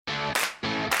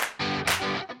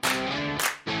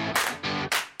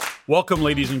Welcome,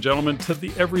 ladies and gentlemen, to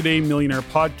the Everyday Millionaire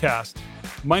Podcast.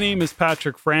 My name is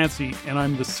Patrick Francey, and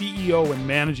I'm the CEO and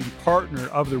managing partner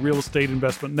of the Real Estate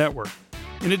Investment Network.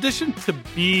 In addition to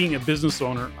being a business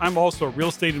owner, I'm also a real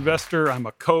estate investor. I'm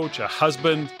a coach, a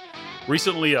husband,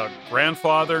 recently a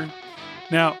grandfather.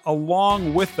 Now,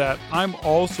 along with that, I'm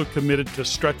also committed to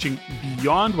stretching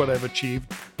beyond what I've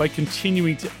achieved by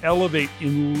continuing to elevate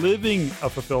in living a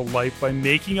fulfilled life by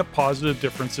making a positive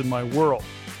difference in my world.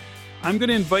 I'm going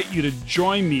to invite you to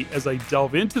join me as I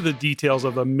delve into the details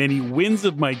of the many wins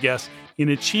of my guests in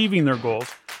achieving their goals,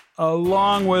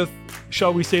 along with,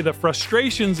 shall we say, the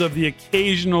frustrations of the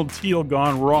occasional deal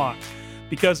gone wrong.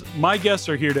 Because my guests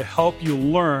are here to help you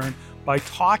learn by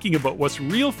talking about what's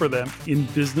real for them in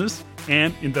business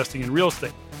and investing in real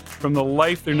estate. From the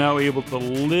life they're now able to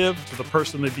live to the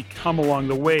person they've become along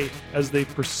the way as they've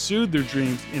pursued their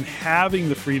dreams in having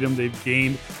the freedom they've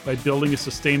gained by building a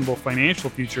sustainable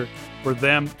financial future for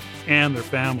them and their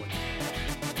family.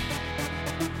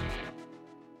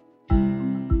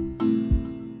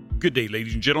 Good day,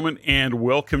 ladies and gentlemen, and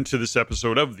welcome to this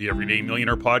episode of the Everyday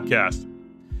Millionaire Podcast.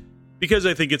 Because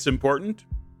I think it's important,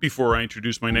 before I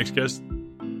introduce my next guest,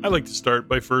 I'd like to start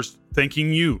by first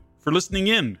thanking you for listening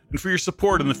in and for your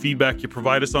support and the feedback you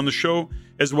provide us on the show,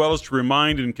 as well as to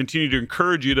remind and continue to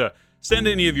encourage you to send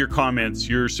any of your comments,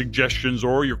 your suggestions,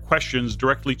 or your questions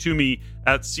directly to me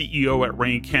at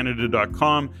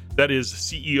ceo@reincanada.com. That is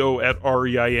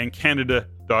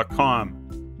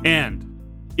ceo@reincanada.com. And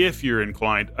if you're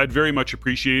inclined, I'd very much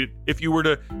appreciate it if you were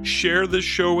to share this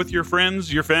show with your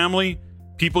friends, your family,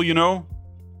 people you know,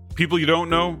 people you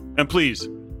don't know, and please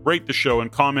rate the show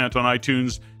and comment on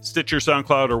iTunes, Stitcher,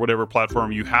 SoundCloud, or whatever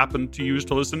platform you happen to use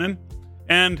to listen in.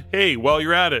 And hey, while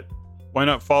you're at it, why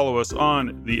not follow us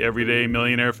on the Everyday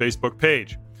Millionaire Facebook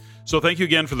page? So thank you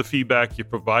again for the feedback you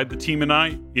provide the team and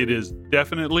I. It is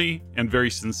definitely and very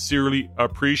sincerely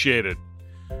appreciated.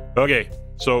 Okay,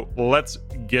 so let's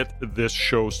get this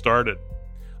show started.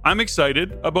 I'm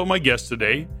excited about my guest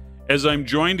today, as I'm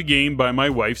joined again by my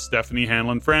wife, Steffany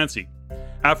Hanlen Francey.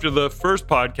 After the first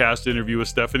podcast interview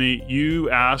with Steffany, you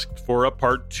asked for a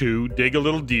part 2, dig a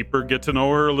little deeper, get to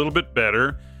know her a little bit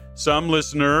better. Some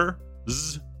listeners,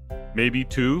 maybe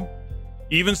 2,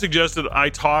 even suggested I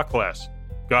talk less.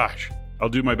 Gosh, I'll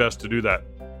do my best to do that.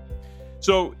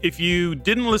 So if you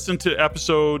didn't listen to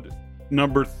episode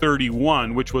number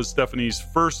 31, which was Steffany's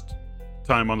first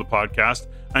time on the podcast,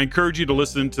 I encourage you to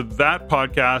listen to that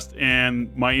podcast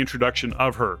and my introduction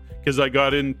of her, because I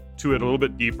got into it a little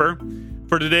bit deeper.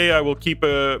 For today, I will keep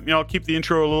I'll keep the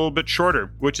intro a little bit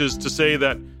shorter, which is to say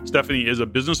that Steffany is a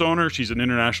business owner. She's an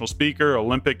international speaker,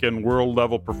 Olympic and world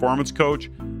level performance coach,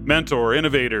 mentor,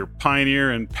 innovator,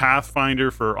 pioneer, and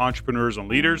pathfinder for entrepreneurs and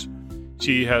leaders.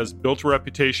 She has built a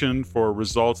reputation for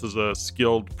results as a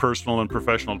skilled personal and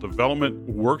professional development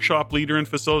workshop leader and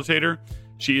facilitator.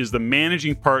 She is the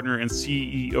managing partner and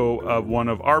CEO of one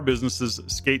of our businesses,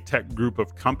 Skate Tech Group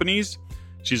of Companies.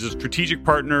 She's a strategic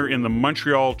partner in the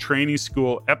Montreal Training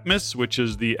School EPMIS, which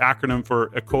is the acronym for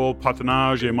École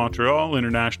Patinage et Montréal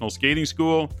International Skating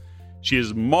School. She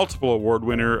is multiple award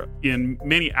winner in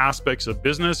many aspects of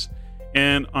business.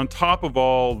 And on top of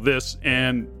all this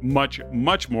and much,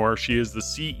 much more, she is the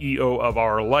CEO of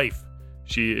Our Life.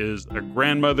 She is a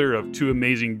grandmother of 2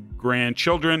 amazing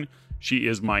grandchildren. She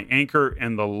is my anchor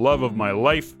and the love of my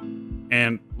life.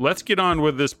 And let's get on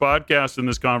with this podcast and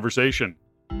this conversation.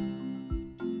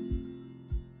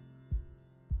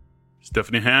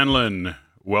 Steffany Hanlen,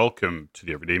 welcome to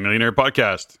the Everyday Millionaire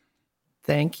Podcast.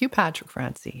 Thank you, Patrick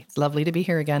Francey. It's lovely to be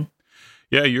here again.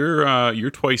 Yeah,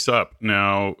 you're twice up.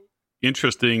 Now,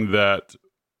 interesting that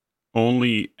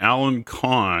only Alan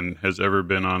Kahn has ever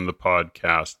been on the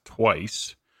podcast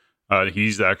twice.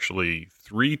 He's actually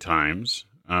 3 times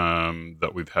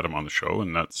that we've had him on the show,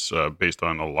 and that's based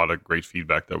on a lot of great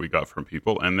feedback that we got from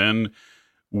people. And then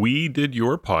we did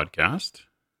your podcast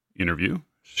interview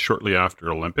shortly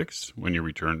after Olympics, when you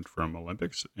returned from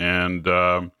Olympics. And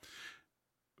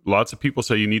lots of people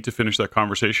say you need to finish that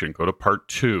conversation. Go to part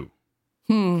 2.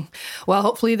 Well,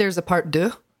 hopefully there's a part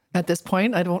 2 at this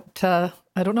point. I don't know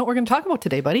what we're going to talk about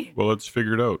today, buddy. Well, let's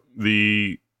figure it out.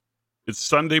 It's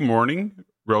Sunday morning,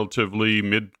 relatively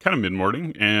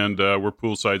mid-morning, and we're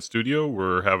poolside studio.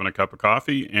 We're having a cup of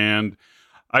coffee, and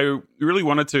I really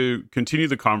wanted to continue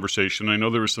the conversation. I know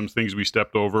there were some things we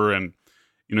stepped over, and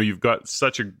you know, you've got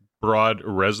such a broad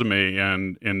resume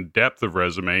and depth of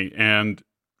resume, and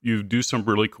you do some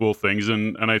really cool things.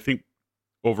 And I think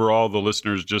overall, the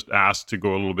listeners just asked to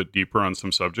go a little bit deeper on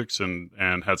some subjects and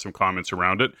had some comments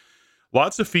around it.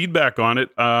 lots of feedback on it.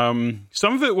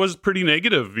 Some of it was pretty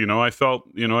negative. I felt,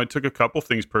 I took a couple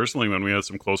things personally when we had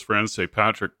some close friends say,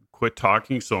 Patrick, quit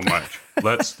talking so much.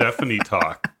 Let Steffany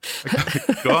talk.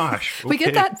 Gosh. Okay. We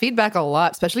get that feedback a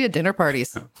lot, especially at dinner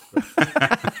parties.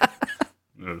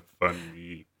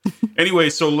 Funny. Anyway,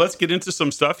 so let's get into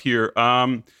some stuff here.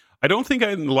 I don't think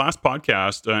in the last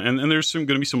podcast, and there's going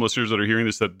to be some listeners that are hearing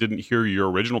this that didn't hear your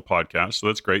original podcast, so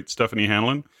that's great. Steffany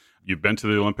Hanlen, you've been to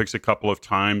the Olympics a couple of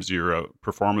times. You're a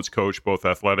performance coach, both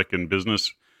athletic and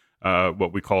business,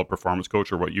 what we call a performance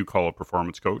coach or what you call a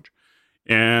performance coach.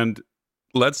 And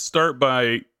let's start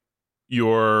by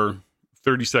your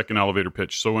 30-second elevator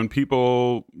pitch. So when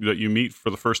people that you meet for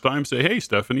the first time say, hey,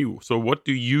 Steffany, so what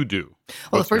do you do?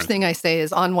 Well, the first thing I say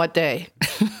is, on what day?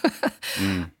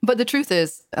 But the truth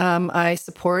is, I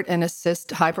support and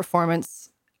assist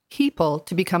high-performance people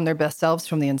to become their best selves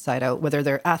from the inside out, whether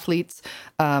they're athletes,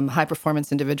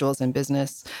 high-performance individuals in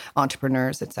business,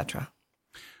 entrepreneurs, etc.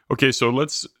 Okay, so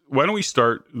why don't we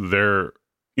start there?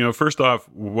 First off,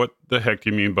 what the heck do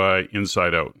you mean by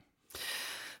inside out?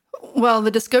 Well,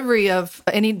 the discovery of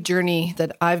any journey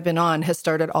that I've been on has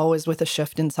started always with a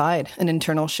shift inside, an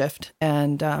internal shift.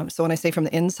 And so when I say from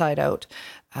the inside out,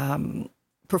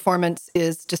 performance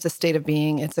is just a state of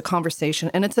being. It's a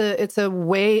conversation, and it's a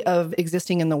way of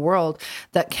existing in the world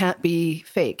that can't be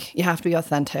fake. You have to be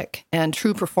authentic. And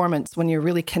true performance, when you're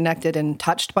really connected and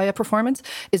touched by a performance,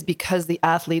 is because the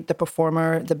athlete, the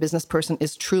performer, the business person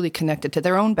is truly connected to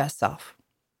their own best self.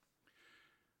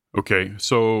 Okay,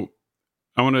 so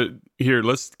I want to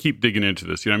let's keep digging into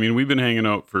this. We've been hanging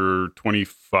out for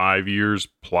 25 years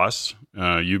plus.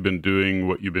 You've been doing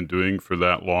what you've been doing for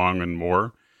that long and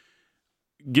more.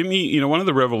 Give me, one of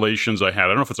the revelations I had, I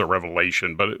don't know if it's a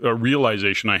revelation, but a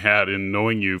realization I had in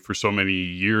knowing you for so many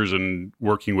years and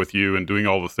working with you and doing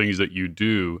all the things that you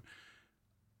do.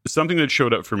 Something that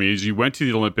showed up for me is you went to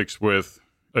the Olympics with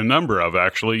a number of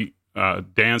actually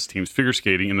dance teams, figure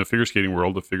skating, in the figure skating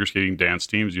world, the figure skating dance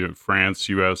teams. You have France,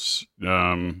 US,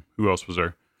 who else was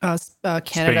there?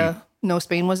 Canada. Spain. No,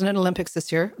 Spain wasn't at Olympics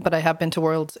this year, but I have been to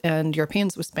Worlds and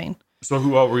Europeans with Spain. So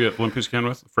who all were you at Olympics again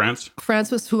with? France?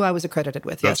 France was who I was accredited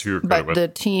with, That's yes. who you were accredited with. But the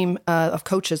team of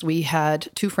coaches, we had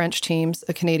 2 French teams,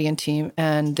 a Canadian team,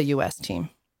 and the US team.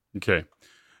 Okay.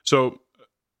 So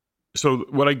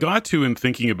what I got to in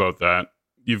thinking about that,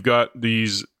 you've got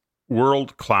these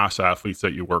world-class athletes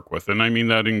that you work with. And I mean,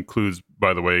 that includes,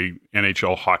 by the way,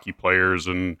 NHL hockey players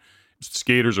and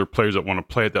skaters or players that want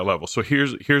to play at that level. So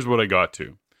here's what I got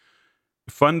to.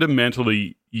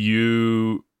 Fundamentally,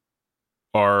 you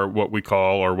are what we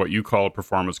call, or what you call, a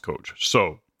performance coach.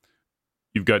 So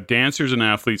you've got dancers and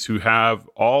athletes who have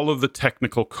all of the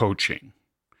technical coaching.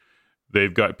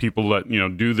 They've got people that,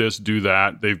 do this, do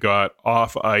that. They've got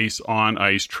off ice, on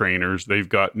ice trainers. They've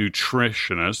got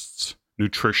nutritionists,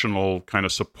 nutritional kind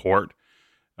of support.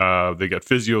 They got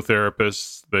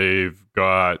physiotherapists. They've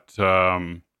got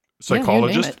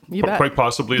psychologists, you bet. Quite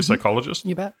possibly a psychologist.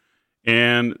 You bet.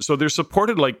 And so they're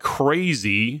supported like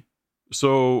crazy.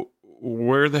 So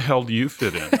where the hell do you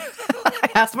fit in?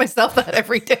 I ask myself that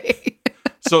every day.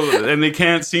 And they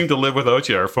can't seem to live without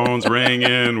you. Our phones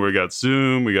ringing. We got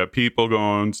Zoom. We got people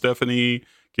going, Steffany,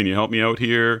 can you help me out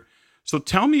here? So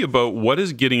tell me about what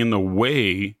is getting in the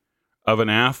way of an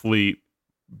athlete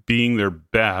being their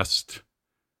best,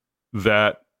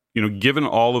 that, given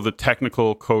all of the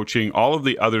technical coaching, all of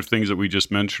the other things that we just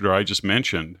mentioned, or I just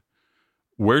mentioned,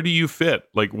 where do you fit?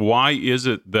 Like, why is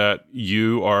it that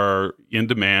you are in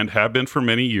demand, have been for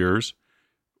many years?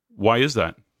 Why is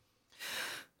that?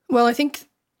 Well, I think...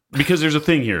 Because there's a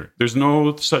thing here. There's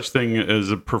no such thing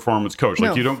as a performance coach.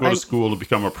 Like, you don't go to school to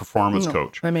become a performance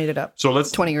coach. I made it up. So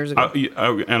let's 20 years ago.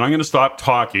 And I'm going to stop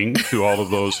talking to all of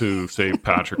those who say,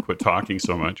 Patrick, quit talking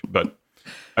so much. But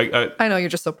I know you're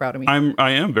just so proud of me.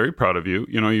 I am very proud of you.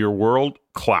 You're world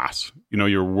class.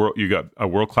 You got a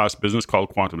world class business called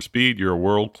Quantum Speed. You're a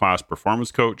world class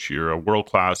performance coach. You're a world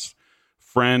class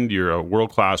friend. You're a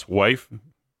world class wife.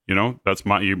 That's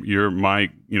you're my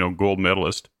gold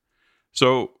medalist.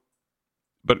 So,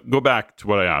 but go back to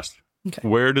what I asked. Okay.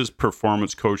 Where does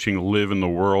performance coaching live in the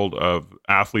world of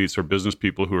athletes or business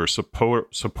people who are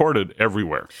supported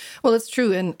everywhere? Well, it's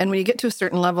true. And when you get to a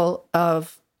certain level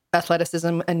of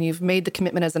athleticism and you've made the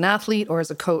commitment as an athlete or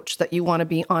as a coach that you want to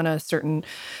be on a certain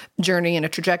journey and a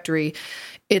trajectory,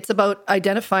 it's about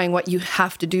identifying what you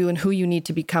have to do and who you need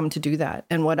to become to do that.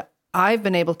 And what I've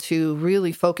been able to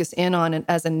really focus in on it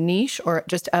as a niche, or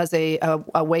just as a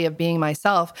way of being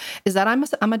myself, is that I'm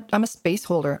a space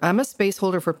holder. I'm a space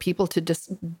holder for people to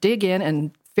just dig in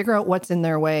and figure out what's in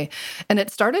their way. And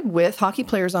it started with hockey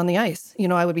players on the ice.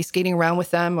 I would be skating around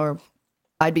with them, or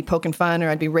I'd be poking fun or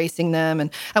I'd be racing them. And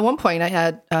at one point I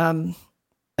had, can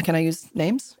I use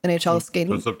names? NHL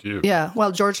skating? That's up to you. Yeah.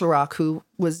 Well, George Larocque, who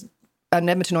was an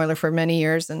Edmonton Oiler for many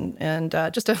years and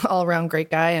just an all-around great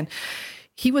guy. And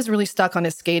he was really stuck on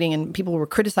his skating, and people were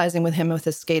criticizing with him with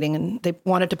his skating, and they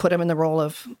wanted to put him in the role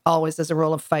of always as a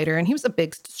role of fighter. And he was a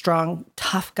big, strong,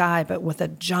 tough guy, but with a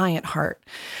giant heart.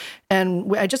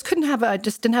 And I just didn't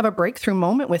have a breakthrough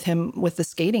moment with him with the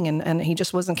skating, and he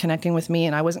just wasn't connecting with me,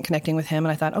 and I wasn't connecting with him.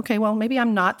 And I thought, okay, well, maybe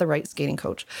I'm not the right skating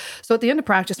coach. So at the end of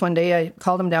practice one day, I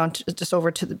called him down just over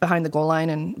to behind the goal line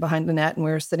and behind the net, and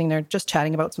we were sitting there just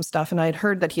chatting about some stuff. And I had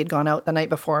heard that he had gone out the night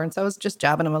before, and so I was just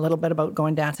jabbing him a little bit about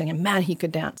going dancing, and man, he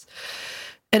could dance.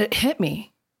 And it hit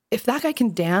me. If that guy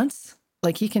can dance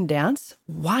like he can dance,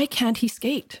 why can't he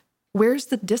skate? Where's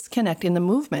the disconnect in the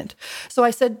movement? So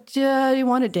I said, do you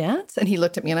want to dance? And he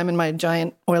looked at me, and I'm in my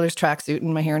giant Oilers tracksuit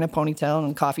and my hair in a ponytail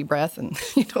and coffee breath. And,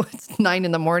 it's 9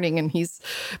 a.m. and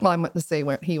I'm going to say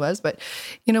where he was, but,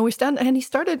 we stand, and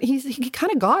he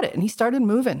kind of got it, and he started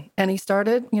moving, and he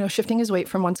started, shifting his weight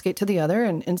from one skate to the other,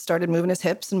 and started moving his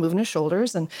hips and moving his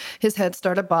shoulders, and his head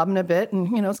started bobbing a bit.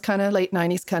 And, it's kind of late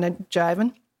 90s kind of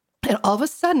jiving. And all of a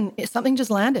sudden something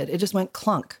just landed. It just went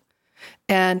clunk.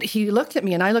 And he looked at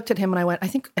me, and I looked at him, and I went, I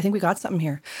think we got something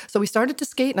here. So we started to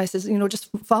skate, and I said, just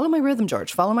follow my rhythm,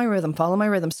 George, follow my rhythm, follow my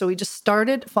rhythm. So he just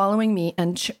started following me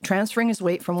and transferring his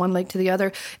weight from one leg to the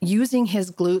other, using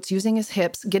his glutes, using his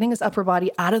hips, getting his upper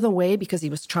body out of the way because he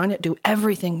was trying to do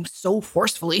everything so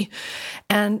forcefully.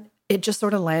 And it just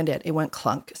sort of landed. It went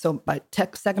clunk. So by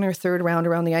second or third round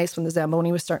around the ice, when the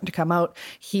Zamboni was starting to come out,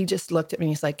 he just looked at me.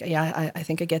 He's like, yeah, I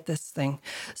think I get this thing.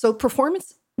 So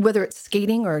performance, whether it's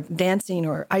skating or dancing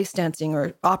or ice dancing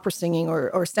or opera singing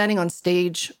or standing on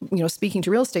stage, speaking to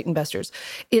real estate investors,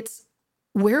 it's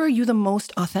where are you the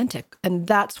most authentic? And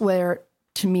that's where,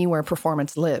 to me, where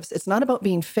performance lives. It's not about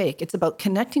being fake. It's about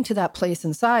connecting to that place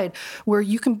inside where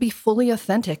you can be fully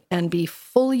authentic and be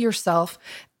fully yourself,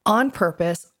 on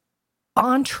purpose,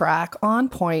 on track, on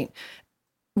point,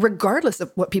 regardless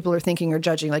of what people are thinking or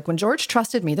judging. Like when George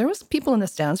trusted me, there was people in the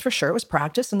stands for sure. It was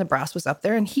practice and the brass was up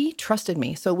there, and he trusted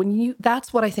me. So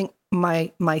that's what I think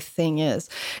my thing is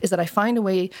that I find a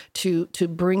way to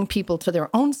bring people to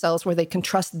their own selves where they can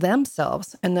trust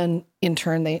themselves. And then in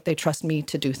turn, they trust me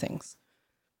to do things.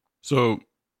 So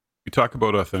you talk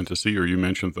about authenticity, or you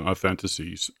mentioned the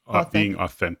authenticities, being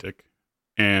authentic.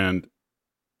 And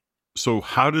so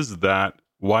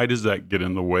why does that get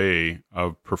in the way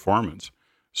of performance?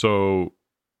 So,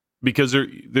 because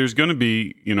there's going to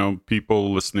be,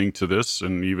 people listening to this,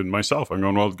 and even myself, I'm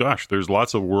going, well, gosh, there's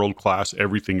lots of world-class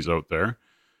everything's out there.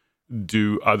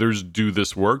 Do others do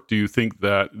this work? Do you think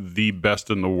that the best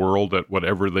in the world at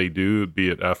whatever they do, be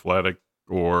it athletic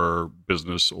or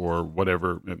business or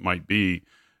whatever it might be,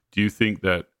 do you think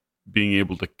that being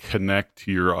able to connect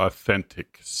to your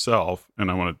authentic self, and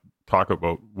I want to talk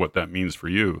about what that means for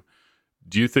you,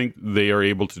 do you think they are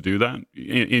able to do that?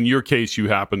 In your case, you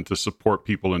happen to support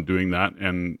people in doing that,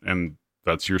 and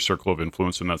that's your circle of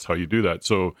influence, and that's how you do that.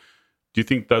 So do you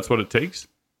think that's what it takes?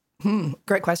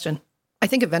 Great question. I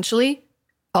think eventually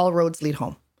all roads lead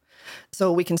home.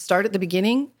 So we can start at the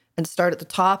beginning and start at the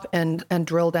top and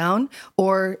drill down,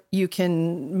 or you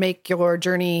can make your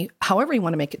journey however you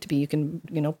want to make it to be. You can,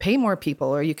 pay more people,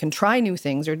 or you can try new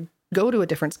things, or go to a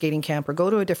different skating camp, or go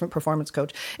to a different performance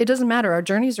coach. It doesn't matter. Our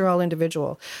journeys are all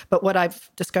individual. But what I've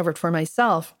discovered for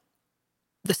myself,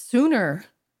 the sooner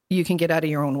you can get out of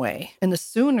your own way, and the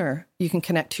sooner you can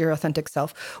connect to your authentic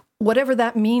self, whatever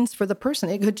that means for the person.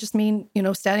 It could just mean,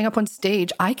 standing up on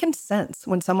stage. I can sense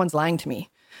when someone's lying to me.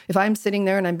 If I'm sitting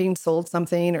there and I'm being sold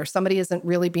something, or somebody isn't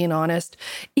really being honest,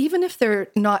 even if they're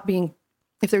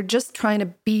just trying to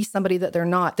be somebody that they're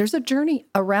not, there's a journey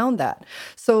around that.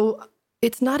 So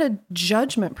it's not a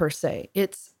judgment per se.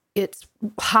 It's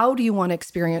how do you want to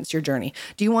experience your journey?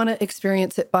 Do you want to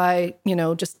experience it by,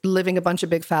 just living a bunch of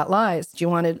big fat lies? Do you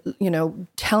want to,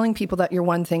 telling people that you're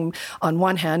one thing on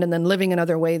one hand and then living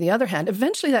another way the other hand?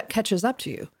 Eventually that catches up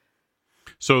to you.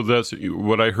 So that's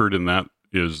what I heard in that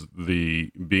is the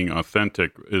being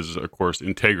authentic is, of course,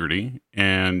 integrity.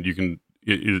 And you can,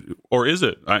 or is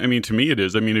it? I mean, to me, it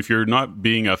is. I mean, if you're not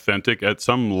being authentic at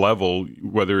some level,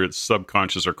 whether it's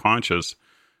subconscious or conscious,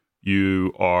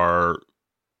 you are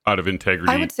out of integrity.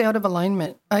 I would say out of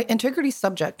alignment. Integrity is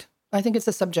subject. I think it's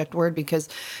a subject word because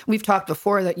we've talked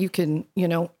before that you can,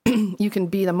 you can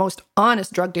be the most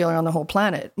honest drug dealer on the whole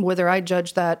planet. Whether I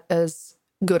judge that as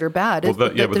good or bad,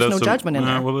 but there's no judgment in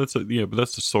there. Well, but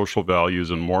that's the social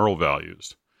values and moral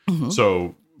values. Mm-hmm.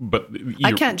 So, but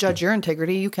I can't judge your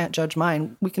integrity. You can't judge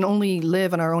mine. We can only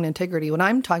live in our own integrity. What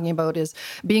I'm talking about is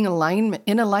being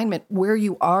in alignment where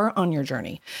you are on your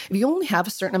journey. If you only have a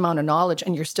certain amount of knowledge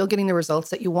and you're still getting the results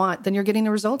that you want, then you're getting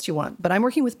the results you want. But I'm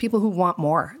working with people who want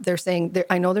more. They're saying,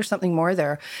 I know there's something more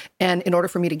there. And in order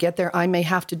for me to get there, I may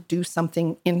have to do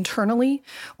something internally,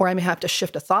 or I may have to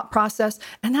shift a thought process.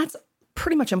 And that's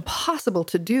pretty much impossible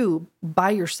to do by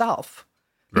yourself,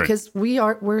 because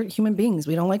we're human beings.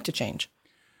 We don't like to change.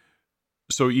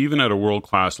 So even at a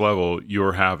world-class level,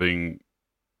 you're having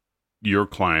your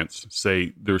clients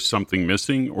say there's something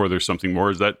missing or there's something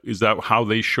more. Is that how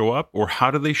they show up, or how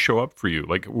do they show up for you?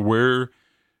 Like how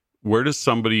does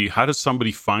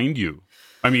somebody find you?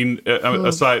 I mean,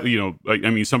 aside,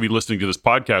 somebody listening to this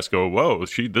podcast go, whoa,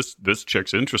 this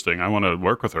chick's interesting. I want to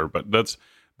work with her. But that's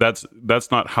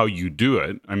not how you do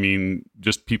it. I mean,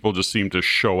 just people just seem to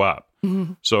show up.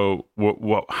 Mm-hmm. So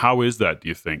how is that, do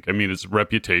you think? I mean, it's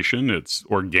reputation, it's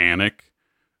organic.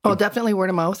 Oh, definitely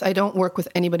word of mouth. I don't work with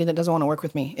anybody that doesn't want to work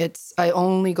with me. I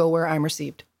only go where I'm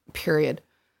received, period.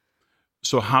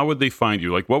 So how would they find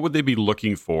you? Like, what would they be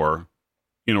looking for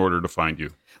in order to find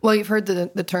you? Well, you've heard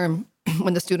the term,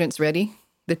 when the student's ready,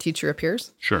 the teacher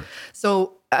appears. Sure.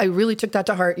 So I really took that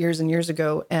to heart years and years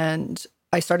ago, and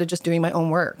I started just doing my own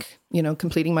work,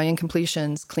 completing my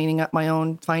incompletions, cleaning up my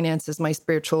own finances, my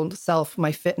spiritual self,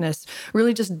 my fitness,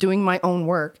 really just doing my own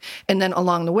work. And then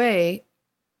along the way,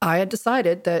 I had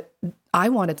decided that I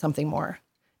wanted something more.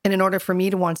 And in order for me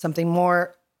to want something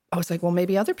more, I was like, well,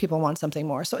 maybe other people want something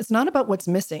more. So it's not about what's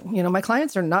missing. My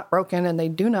clients are not broken and they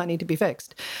do not need to be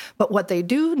fixed. But what they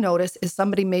do notice is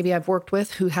somebody maybe I've worked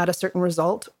with who had a certain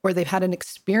result, or they've had an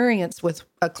experience with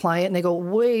a client and they go,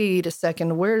 wait a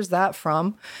second, where's that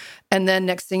from? And then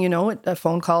next thing you know, a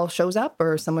phone call shows up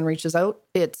or someone reaches out.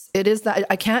 It is that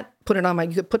I can't put it on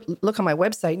you could look on my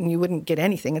website and you wouldn't get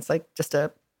anything. It's like just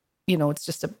it's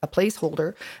just a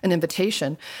placeholder, an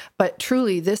invitation. But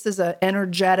truly, this is an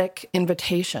energetic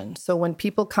invitation. So when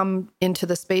people come into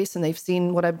the space and they've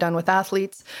seen what I've done with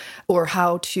athletes, or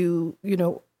how to,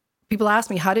 people ask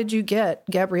me, how did you get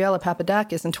Gabriella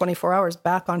Papadakis in 24 hours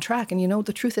back on track? And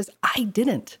the truth is, I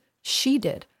didn't. She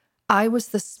did. I was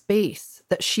the space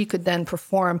that she could then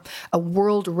perform a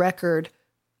world record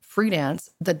free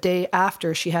dance the day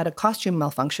after she had a costume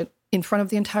malfunction in front of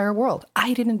the entire world.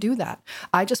 I didn't do that.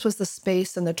 I just was the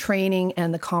space and the training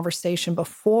and the conversation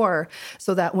before,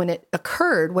 so that when it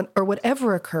occurred, or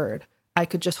whatever occurred, I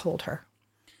could just hold her.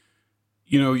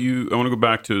 I want to go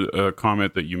back to a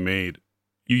comment that you made.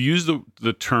 You used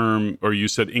the term, or you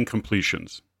said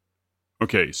incompletions.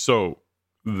 Okay, so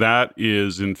that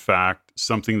is in fact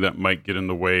something that might get in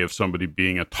the way of somebody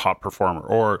being a top performer,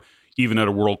 or even at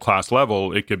a world-class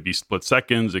level. It could be split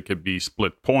seconds, it could be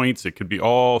split points, it could be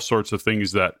all sorts of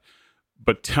things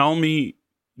but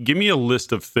give me a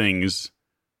list of things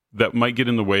that might get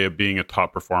in the way of being a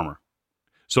top performer.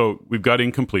 So we've got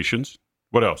incompletions.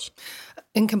 What else?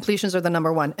 Incompletions are the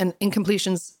number one, and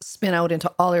incompletions spin out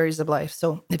into all areas of life.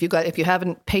 So if you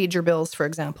haven't paid your bills, for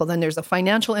example, then there's a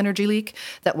financial energy leak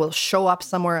that will show up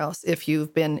somewhere else. If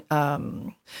you've been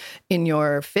in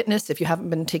your fitness, if you haven't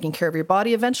been taking care of your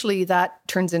body, eventually that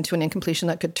turns into an incompletion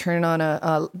that could turn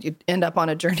on you end up on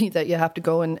a journey that you have to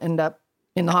go and end up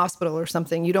in the hospital or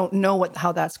something. You don't know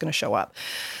how that's going to show up.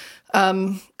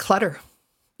 Clutter.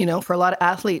 For a lot of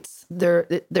athletes, their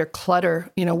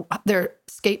clutter, their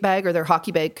skate bag or their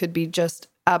hockey bag could be just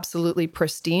absolutely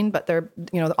pristine, but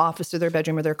the office or their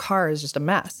bedroom or their car is just a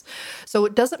mess. So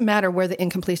it doesn't matter where the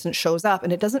incompletion shows up,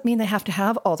 and it doesn't mean they have to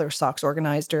have all their socks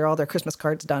organized or all their Christmas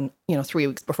cards done, 3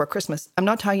 weeks before Christmas. I'm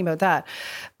not talking about that,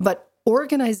 but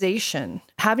organization,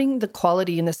 having the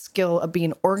quality and the skill of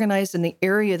being organized in the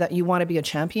area that you want to be a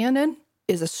champion in,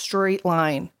 is a straight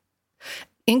line.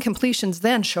 Incompletions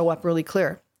then show up really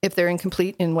clear. If they're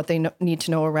incomplete in what they need to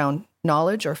know around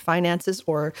knowledge or finances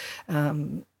or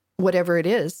whatever it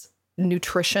is,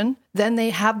 nutrition, then they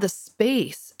have the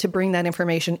space to bring that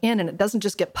information in, and it doesn't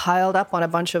just get piled up on a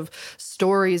bunch of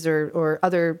stories or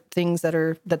other things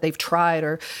that they've tried.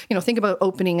 Or think about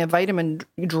opening a vitamin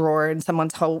drawer in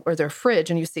someone's home or their fridge,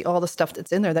 and you see all the stuff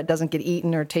that's in there that doesn't get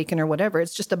eaten or taken or whatever.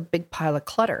 It's just a big pile of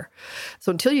clutter.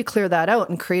 So until you clear that out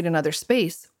and create another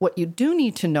space, what you do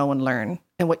need to know and learn,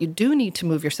 and what you do need to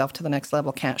move yourself to the next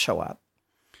level, can't show up.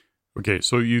 Okay,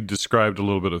 so you described a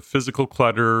little bit of physical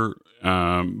clutter,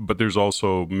 but there's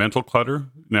also mental clutter.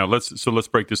 Now let's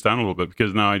break this down a little bit,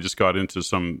 because now I just got into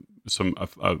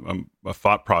a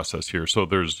thought process here. So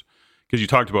because you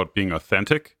talked about being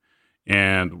authentic,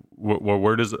 and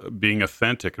where does being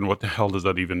authentic, and what the hell does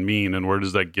that even mean, and where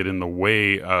does that get in the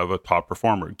way of a top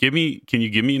performer? Can you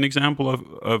give me an example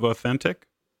of authentic?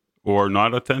 or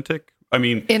not authentic? I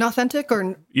mean, inauthentic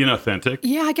or inauthentic.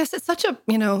 Yeah, I guess it's such a,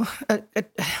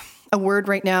 a word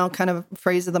right now, kind of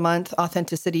phrase of the month: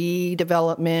 authenticity,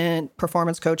 development,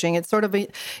 performance coaching. It's sort of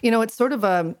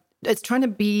it's trying to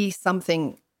be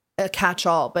something, a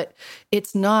catch-all, but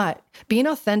it's not. Being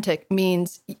authentic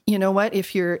means, you know what,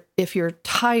 if you're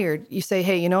tired, you say,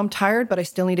 hey, I'm tired, but I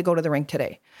still need to go to the rink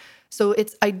today. So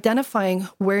it's identifying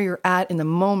where you're at in the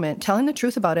moment, telling the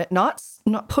truth about it, not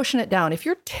pushing it down. If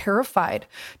you're terrified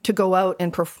to go out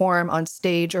and perform on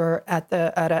stage or at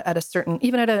a certain,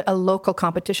 even at a local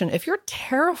competition, if you're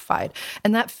terrified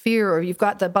and that fear, or you've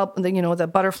got the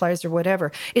butterflies or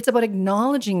whatever, it's about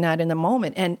acknowledging that in the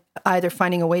moment and either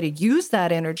finding a way to use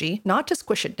that energy, not to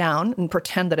squish it down and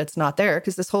pretend that it's not there,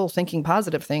 because this whole thinking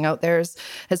positive thing out there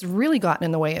has really gotten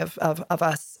in the way of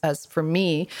us, as for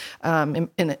me, in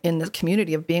the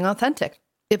community, of being authentic.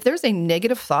 If there's a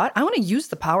negative thought, I want to use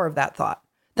the power of that thought.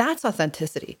 That's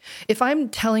authenticity. If I'm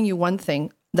telling you one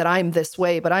thing, that I'm this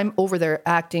way, but I'm over there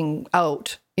acting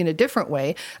out in a different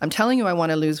way, I'm telling you I want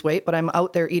to lose weight, but I'm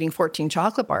out there eating 14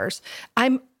 chocolate bars,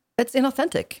 it's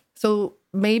inauthentic. So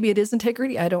maybe it is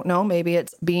integrity. I don't know. Maybe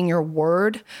it's being your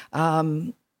word,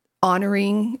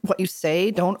 honoring what you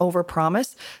say, don't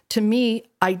overpromise. To me,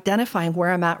 identifying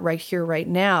where I'm at right here, right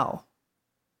now,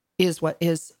 is what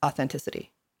is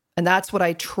authenticity. And that's what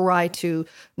I try to,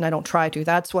 and I don't try to,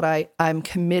 that's what I'm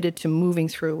committed to moving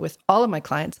through with all of my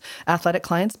clients, athletic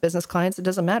clients, business clients, it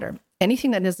doesn't matter.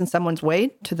 Anything that is in someone's way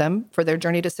to them for their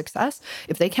journey to success,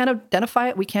 if they can't identify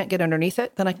it, we can't get underneath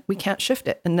it, then we can't shift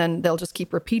it. And then they'll just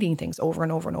keep repeating things over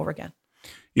and over and over again.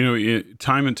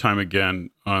 Time and time again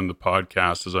on the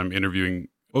podcast, as I'm interviewing,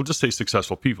 we'll just say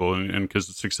successful people, and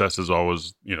because success is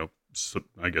always,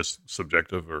 I guess,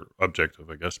 subjective or objective,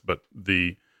 I guess, but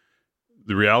the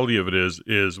reality of it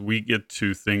is we get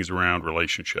to things around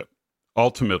relationship.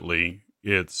 Ultimately,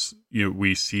 it's,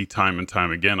 we see time and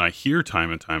time again, I hear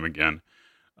time and time again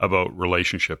about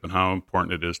relationship and how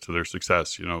important it is to their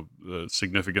success. The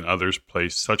significant others play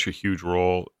such a huge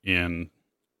role in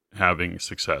having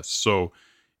success. So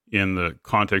in the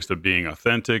context of being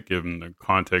authentic, in the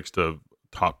context of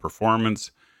top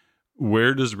performance,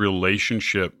 where does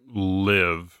relationship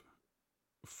live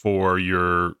for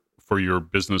your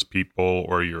business people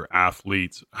or your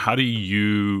athletes? How do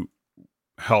you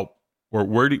help, or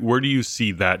where do you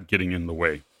see that getting in the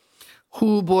way?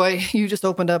 Oh boy, you just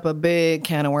opened up a big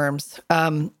can of worms.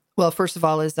 Well, first of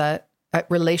all, is that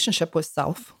relationship with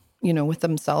self, with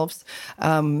themselves.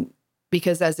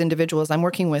 Because as individuals, I'm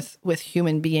working with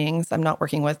human beings. I'm not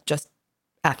working with just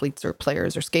athletes or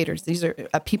players or skaters. These are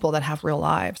people that have real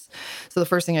lives. So the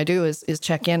first thing I do is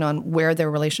check in on where their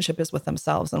relationship is with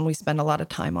themselves. And we spend a lot of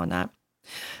time on that.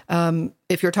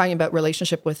 If you're talking about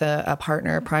relationship with a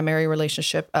partner, a primary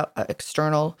relationship,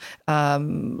 external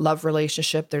love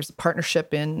relationship, there's a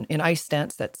partnership in ice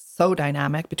dance that's so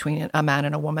dynamic between a man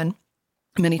and a woman.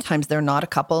 Many times they're not a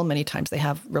couple. Many times they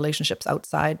have relationships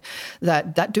outside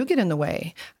that do get in the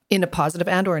way in a positive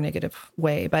and or a negative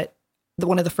way. But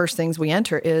one of the first things we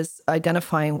enter is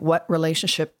identifying what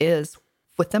relationship is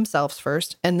with themselves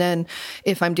first. And then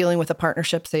if I'm dealing with a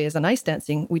partnership, say as an ice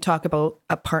dancing, we talk about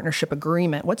a partnership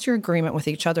agreement. What's your agreement with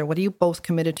each other? What are you both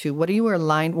committed to? What are you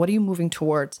aligned? What are you moving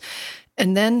towards?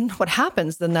 And then what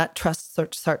happens, then that trust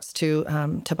starts to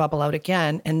bubble out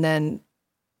again. And then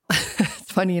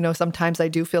it's funny, sometimes I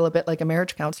do feel a bit like a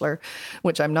marriage counselor,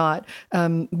 which I'm not,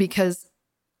 because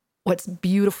what's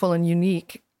beautiful and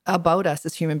unique about us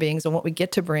as human beings and what we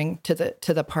get to bring to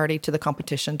the party, to the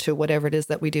competition, to whatever it is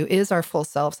that we do, is our full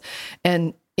selves.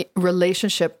 And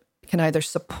relationship can either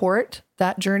support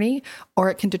that journey or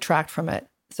it can detract from it.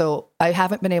 So I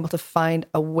haven't been able to find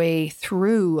a way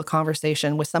through a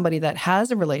conversation with somebody that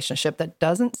has a relationship that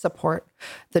doesn't support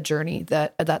the journey,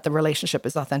 that the relationship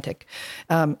is authentic.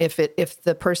 If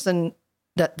the person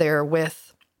that they're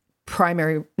with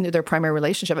their primary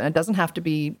relationship, and it doesn't have to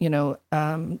be,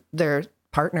 their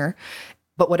partner,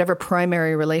 but whatever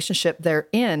primary relationship they're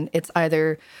in, it's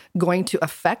either going to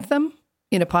affect them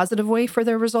in a positive way for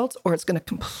their results, or it's going to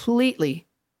completely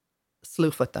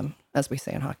slew foot them, as we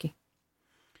say in hockey.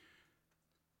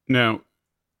 Now,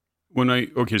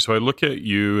 so I look at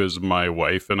you as my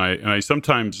wife, and I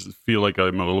sometimes feel like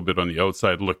I'm a little bit on the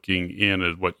outside looking in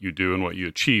at what you do and what you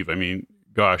achieve. I mean,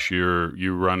 gosh,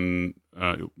 you run,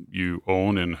 you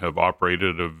own and have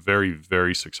operated a very,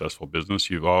 very successful business.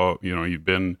 You've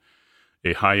been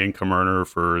a high income earner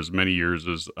for as many years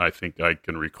as I think I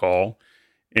can recall,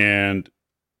 and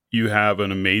you have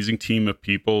an amazing team of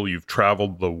people. You've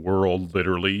traveled the world,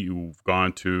 literally. You've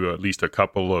gone to at least a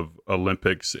couple of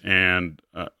Olympics and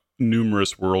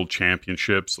numerous world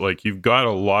championships. Like, you've got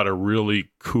a lot of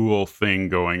really cool things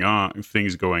going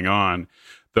on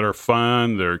that are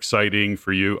fun, they're exciting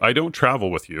for you. I don't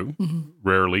travel with you,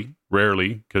 rarely,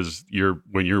 because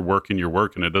when you're working,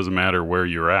 and it doesn't matter where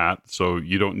you're at. So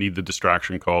you don't need the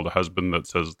distraction called a husband that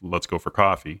says, let's go for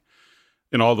coffee,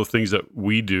 and all the things that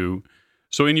we do.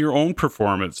 So in your own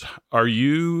performance, how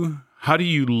do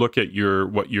you look at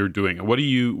what you're doing? What do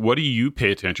you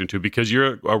pay attention to? Because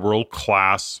you're a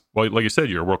world-class, well, like I said,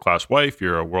 you're a world-class wife,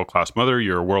 you're a world-class mother,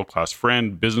 you're a world-class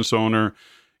friend, business owner,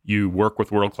 you work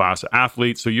with world-class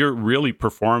athletes. So you're really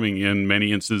performing in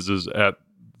many instances at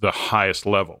the highest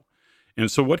level.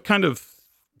 And so what kind of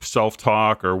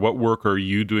self-talk or what work are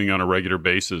you doing on a regular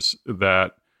basis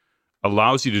that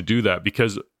allows you to do that?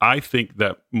 Because I think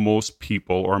that most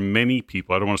people, or many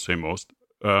people, I don't want to say most,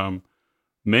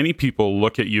 many people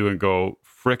look at you and go,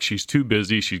 frick, she's too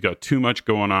busy. She's got too much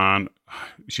going on.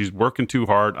 She's working too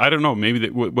hard. I don't know. Maybe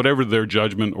whatever their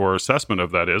judgment or assessment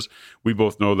of that is, we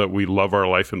both know that we love our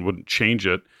life and wouldn't change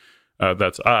it.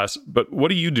 That's us. But what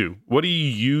do you do? What do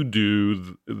you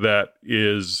do that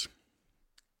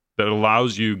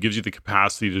allows you, gives you the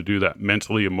capacity to do that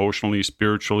mentally, emotionally,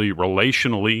 spiritually,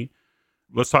 relationally?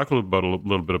 Let's talk a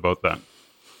little bit about that.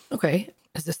 Okay.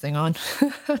 Is this thing on?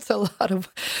 That's a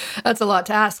lot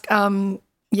to ask.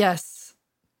 Yes.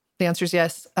 The answer is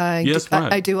yes.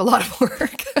 I do a lot of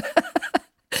work.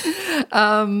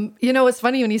 It's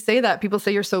funny when you say that. People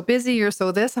say you're so busy, you're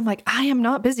so this. I'm like, I am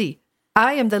not busy.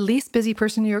 I am the least busy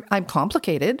person. I'm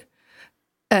complicated.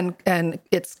 And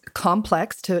it's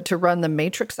complex to run the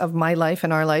matrix of my life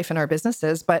and our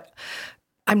businesses, but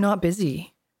I'm not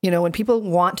busy. When people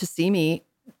want to see me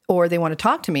or they want to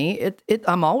talk to me,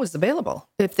 I'm always available.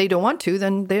 If they don't want to,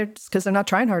 then it's because they're not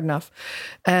trying hard enough.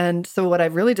 And so what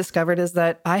I've really discovered is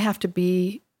that I have to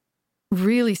be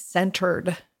really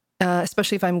centered,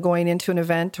 especially if I'm going into an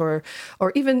event or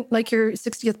even like your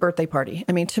 60th birthday party.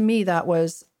 I mean, to me, that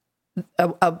was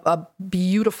a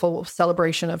beautiful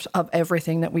celebration of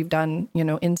everything that we've done,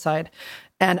 inside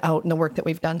and out in the work that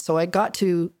we've done. So I got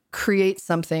to create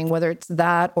something, whether it's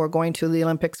that or going to the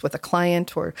Olympics with a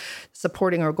client or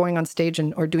supporting or going on stage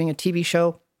or doing a TV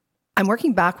show. I'm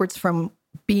working backwards from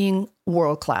being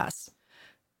world-class.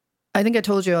 I think I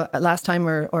told you last time,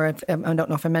 or I don't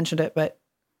know if I mentioned it, but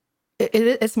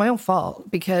it's my own fault,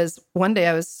 because one day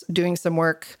I was doing some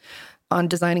work on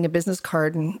designing a business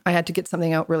card and I had to get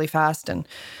something out really fast. And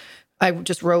I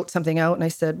just wrote something out and I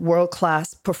said,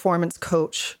 world-class performance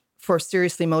coach for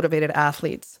seriously motivated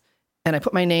athletes. And I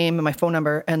put my name and my phone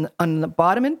number, and on the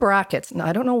bottom in brackets, and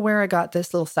I don't know where I got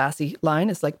this little sassy line,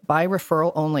 it's like, by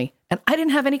referral only. And I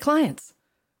didn't have any clients.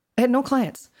 I had no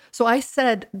clients. So I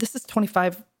said, this is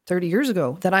 25, 30 years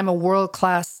ago, that I'm a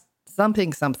world-class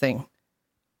something.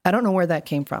 I don't know where that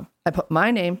came from. I put my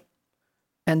name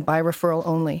and by referral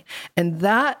only. And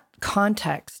that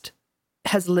context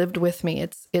has lived with me.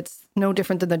 It's no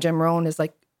different than the Jim Rohn is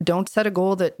like, don't set a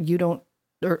goal that you don't,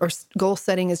 or goal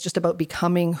setting is just about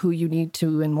becoming who you need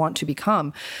to and want to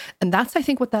become. And that's, I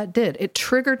think, what that did. It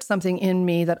triggered something in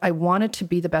me that I wanted to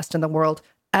be the best in the world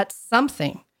at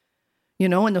something,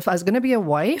 and if I was going to be a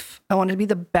wife, I wanted to be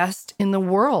the best in the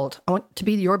world. I want to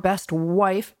be your best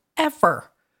wife ever.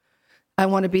 I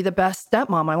want to be the best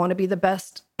stepmom. I want to be the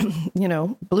best,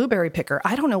 blueberry picker.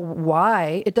 I don't know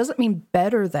why. It doesn't mean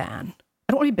better than.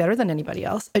 I don't want to be better than anybody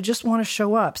else. I just want to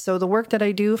show up. So the work that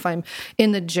I do, if I'm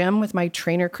in the gym with my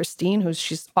trainer, Christine,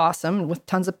 she's awesome and with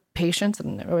tons of patience,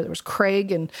 and there was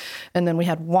Craig and then we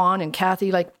had Juan and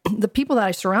Kathy, like the people that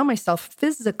I surround myself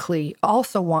physically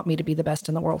also want me to be the best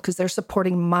in the world because they're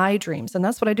supporting my dreams. And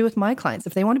that's what I do with my clients.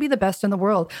 If they want to be the best in the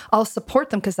world, I'll support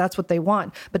them because that's what they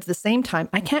want. But at the same time,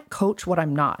 I can't coach what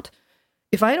I'm not.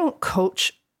 If I don't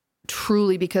coach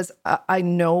truly because I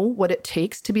know what it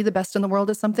takes to be the best in the world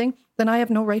at something, then I have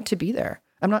no right to be there.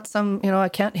 I'm not I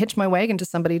can't hitch my wagon to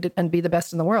somebody and be the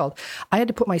best in the world. I had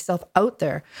to put myself out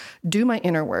there, do my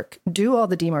inner work, do all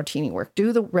the DeMartini work,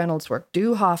 do the Reynolds work,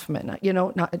 do Hoffman. I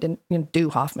didn't do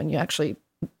Hoffman. You actually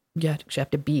have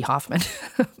to be Hoffman.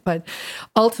 But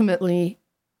ultimately,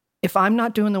 if I'm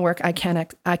not doing the work, I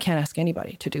can't ask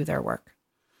anybody to do their work.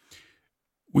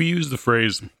 We use the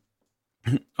phrase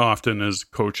often as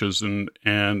coaches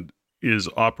and is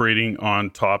operating on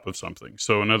top of something.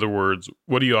 So in other words,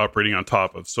 what are you operating on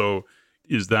top of? So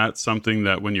is that something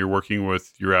that when you're working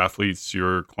with your athletes,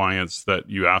 your clients, that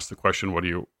you ask the question, what are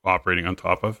you operating on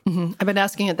top of? Mm-hmm. I've been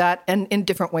asking it that and in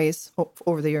different ways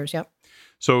over the years. Yep.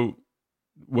 So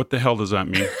what the hell does that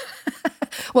mean?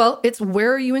 Well, it's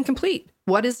where are you incomplete?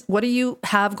 What do you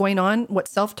have going on? What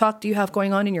self-talk do you have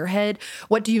going on in your head?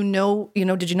 What do you know?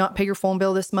 Did you not pay your phone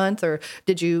bill this month? Or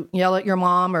did you yell at your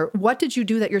mom? Or what did you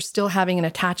do that you're still having an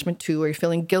attachment to, or you're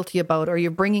feeling guilty about, or you're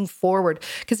bringing forward?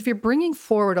 Because if you're bringing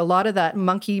forward a lot of that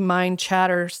monkey mind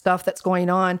chatter stuff that's going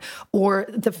on, or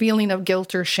the feeling of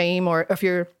guilt or shame, or if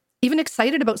you're even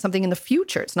excited about something in the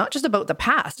future, it's not just about the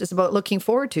past, it's about looking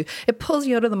forward to, it pulls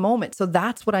you out of the moment. So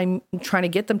that's what I'm trying to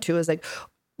get them to, is like,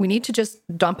 we need to just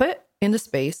dump it in the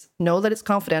space, know that it's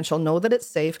confidential, know that it's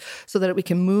safe, so that we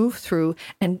can move through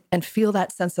and feel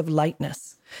that sense of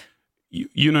lightness.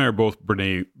 You and I are both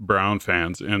Brene Brown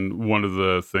fans, and one of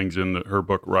the things in her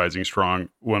book, Rising Strong,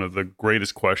 one of the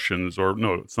greatest questions, or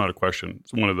no, it's not a question,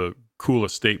 it's one of the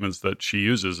coolest statements that she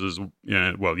uses is,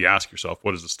 you ask yourself,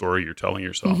 what is the story you're telling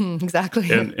yourself? Exactly.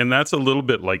 And that's a little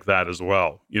bit like that as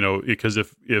well, because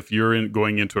if you're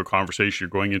going into a conversation,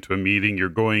 you're going into a meeting, you're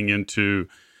going into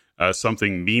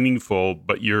something meaningful,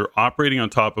 but you're operating on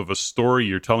top of a story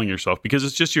you're telling yourself because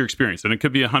it's just your experience. And it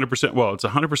could be 100%, well, it's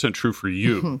 100% true for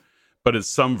you, but it's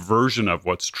some version of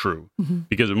what's true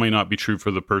because it might not be true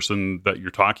for the person that you're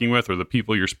talking with or the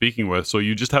people you're speaking with. So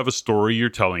you just have a story you're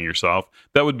telling yourself.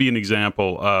 That would be an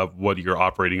example of what you're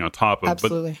operating on top of.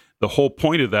 Absolutely. But the whole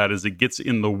point of that is it gets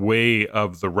in the way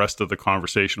of the rest of the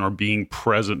conversation or being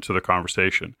present to the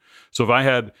conversation. So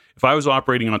if I was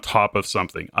operating on top of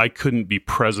something, I couldn't be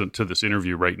present to this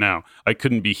interview right now. I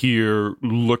couldn't be here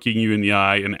looking you in the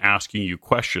eye and asking you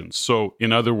questions. So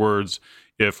in other words,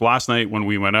 if last night when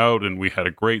we went out and we had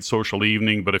a great social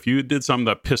evening, but if you did something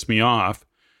that pissed me off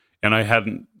and I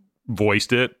hadn't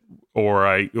voiced it, or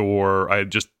I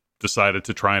just decided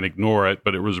to try and ignore it,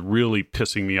 but it was really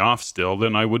pissing me off still,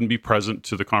 then I wouldn't be present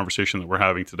to the conversation that we're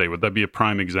having today. Would that be a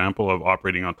prime example of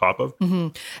operating on top of?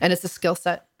 And it's a skill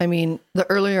set. I mean, the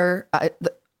earlier I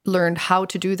learned how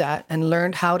to do that and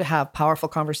learned how to have powerful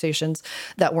conversations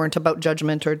that weren't about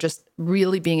judgment, or just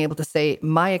really being able to say,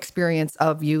 my experience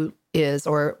of you is,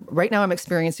 or right now I'm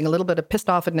experiencing a little bit of pissed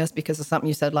offness because of something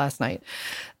you said last night.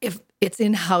 If it's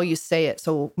in how you say it.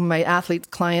 So my athletes,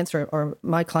 clients, or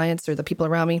my clients, or the people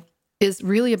around me, is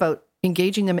really about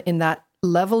engaging them in that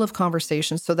level of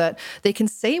conversation so that they can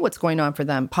say what's going on for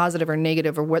them, positive or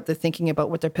negative, or what they're thinking about,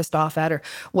 what they're pissed off at, or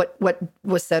what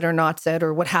was said or not said,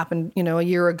 or what happened, a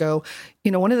year ago.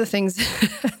 One of the things,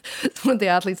 one of the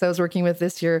athletes I was working with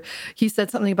this year, he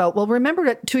said something about, well, remember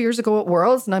that 2 years ago at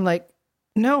Worlds? And I'm like,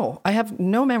 no, I have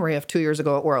no memory of 2 years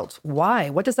ago at Worlds. Why?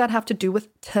 What does that have to do with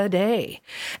today?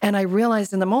 And I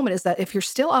realized in the moment is that if you're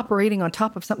still operating on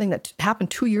top of something that happened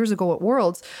 2 years ago at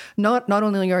Worlds, not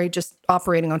only are you just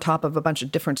operating on top of a bunch of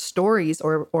different stories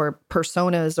or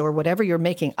personas or whatever you're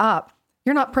making up,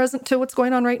 you're not present to what's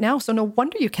going on right now. So no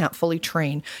wonder you can't fully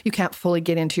train. You can't fully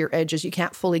get into your edges. You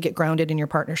can't fully get grounded in your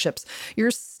partnerships.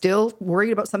 You're still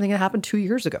worried about something that happened 2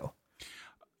 years ago.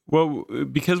 Well,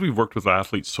 because we've worked with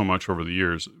athletes so much over the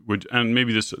years, and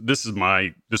maybe this is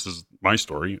my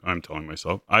story I'm telling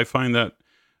myself. I find that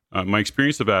my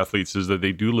experience of athletes is that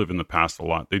they do live in the past a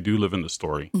lot. They do live in the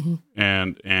story,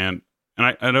 and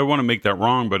I don't want to make that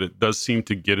wrong, but it does seem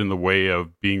to get in the way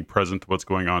of being present to what's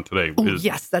going on today. Oh,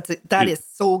 yes, that's it. That is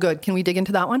so good. Can we dig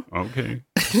into that one? Okay,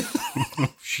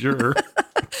 sure.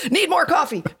 Need more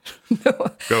coffee.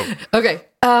 Go. Okay.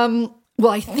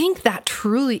 Well, I think that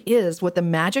truly is what the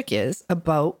magic is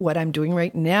about what I'm doing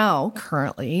right now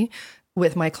currently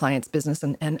with my clients' business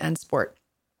and sport,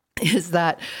 is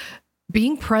that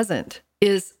being present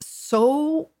is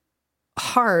so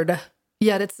hard,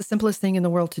 yet it's the simplest thing in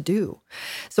the world to do.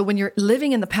 So when you're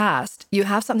living in the past, you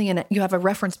have something in it, you have a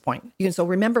reference point. You can so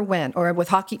remember when, or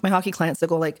with my hockey clients, they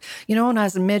go like, when I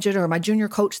was a midget, or my junior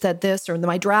coach said this, or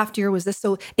my draft year was this.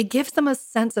 So it gives them a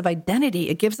sense of identity.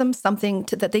 It gives them something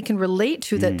that they can relate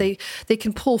to, that they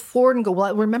can pull forward and go,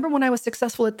 well, remember when I was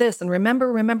successful at this, and remember.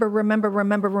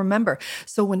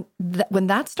 So when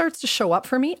that starts to show up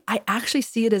for me, I actually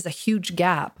see it as a huge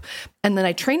gap. And then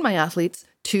I train my athletes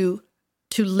to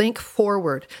link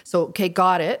forward. So, okay,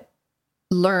 got it,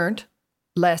 learned,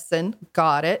 lesson,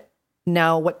 got it.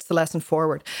 Now what's the lesson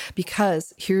forward?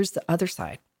 Because here's the other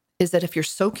side, is that if you're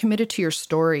so committed to your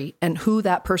story and who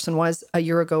that person was a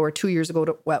year ago or 2 years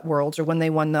ago at Worlds, or when they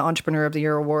won the Entrepreneur of the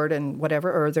Year award and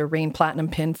whatever, or their Reign Platinum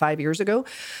pin 5 years ago,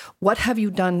 what have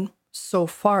you done so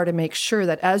far to make sure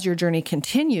that as your journey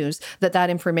continues, that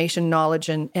information, knowledge,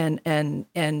 and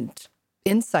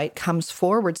insight comes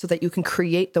forward so that you can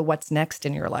create the what's next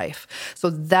in your life? So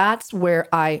that's where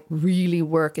I really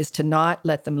work, is to not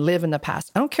let them live in the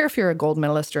past. I don't care if you're a gold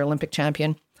medalist or Olympic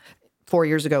champion 4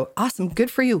 years ago. Awesome. Good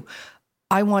for you.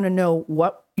 I want to know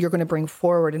what you're going to bring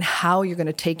forward and how you're going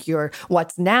to take your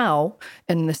what's now.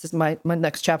 And this is my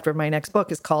next chapter of my next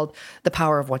book is called The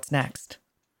Power of What's Next.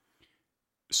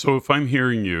 So if I'm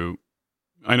hearing you,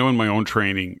 I know in my own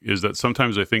training is that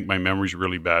sometimes I think my memory's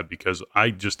really bad because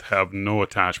I just have no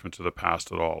attachment to the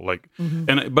past at all. Like,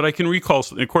 but I can recall,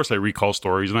 of course I recall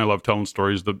stories and I love telling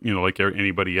stories that, like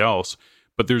anybody else,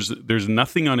 but there's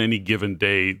nothing on any given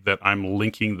day that I'm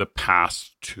linking the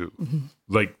past to.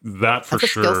 Like that for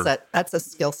sure. Skill set. That's a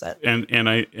skill set. And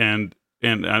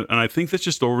I think that's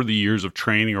just over the years of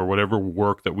training or whatever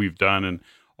work that we've done and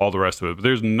all the rest of it. But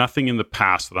there's nothing in the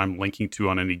past that I'm linking to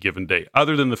on any given day,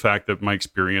 other than the fact that my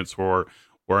experience or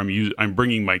I'm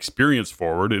bringing my experience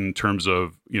forward in terms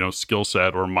of, skill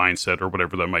set or mindset or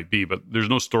whatever that might be. But there's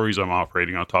no stories I'm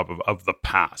operating on top of the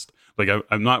past. Like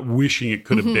I'm not wishing it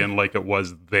could have been like it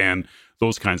was then,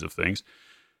 those kinds of things.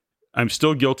 I'm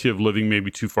still guilty of living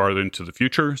maybe too far into the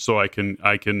future. So I can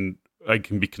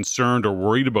be concerned or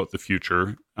worried about the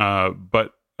future.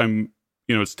 But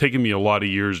it's taken me a lot of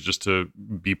years just to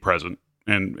be present,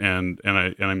 and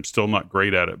I'm still not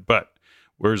great at it. But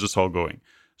where is this all going?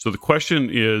 So the question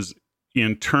is,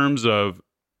 in terms of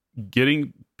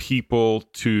getting people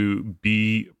to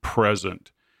be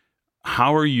present,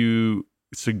 how are you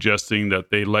suggesting that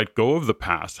they let go of the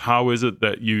past? How is it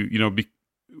that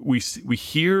we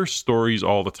hear stories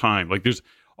all the time? Like there's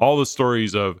all the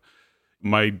stories of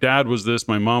my dad was this,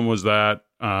 my mom was that.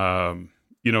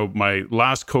 My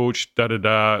last coach,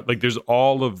 da-da-da. Like there's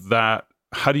all of that.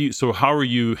 How are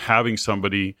you having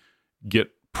somebody get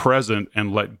present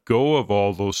and let go of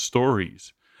all those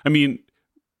stories? I mean,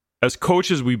 as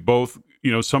coaches, we both,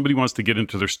 somebody wants to get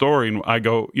into their story and I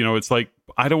go, it's like,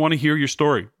 I don't want to hear your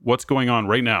story. What's going on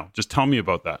right now? Just tell me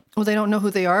about that. Well, they don't know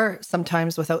who they are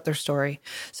sometimes without their story.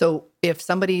 So if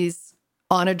somebody's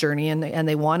on a journey and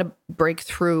they want to break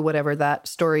through whatever that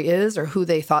story is or who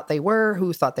they thought they were,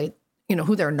 who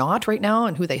they're not right now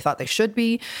and who they thought they should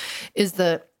be, is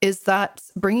that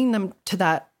bringing them to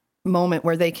that moment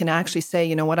where they can actually say,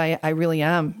 you know what, I really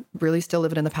am really still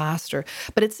living in the past,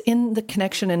 but it's in the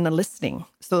connection and the listening.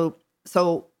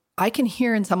 So I can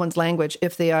hear in someone's language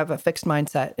if they have a fixed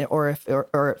mindset or if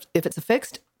it's a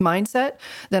fixed mindset,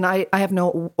 then I have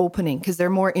no opening because they're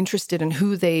more interested in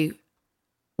who they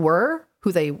were,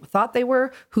 who they thought they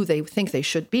were, who they think they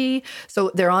should be.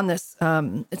 So they're on this,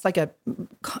 it's like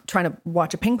trying to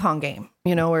watch a ping pong game,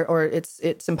 or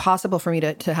it's impossible for me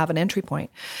to have an entry point.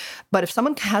 But if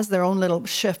someone has their own little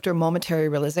shift or momentary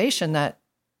realization that,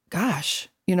 gosh,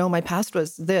 my past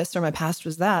was this or my past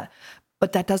was that,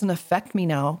 but that doesn't affect me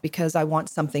now because I want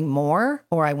something more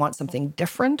or I want something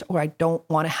different or I don't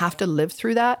want to have to live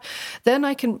through that, then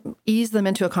I can ease them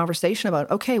into a conversation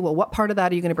about, okay, well, what part of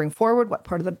that are you going to bring forward? What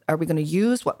part of that are we going to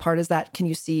use? What part is that can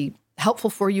you see helpful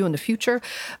for you in the future?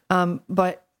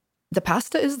 But the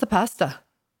pasta is the pasta,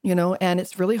 and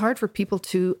it's really hard for people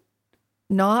to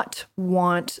not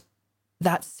want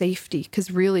that safety because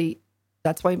really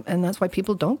that's why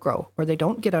people don't grow or they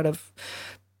don't get out of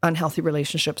unhealthy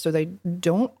relationships or they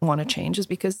don't want to change is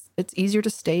because it's easier to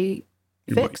stay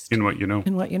fixed in what you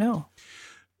know.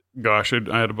 Gosh,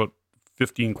 I had about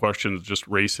 15 questions just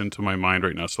race into my mind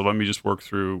right now. So let me just work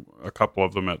through a couple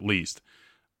of them at least.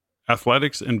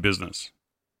 Athletics and business.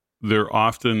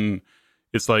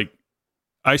 It's like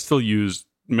I still use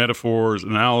metaphors,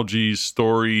 analogies,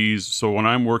 stories. So when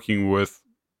I'm working with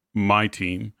my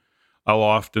team, I'll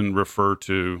often refer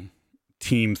to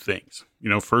team things,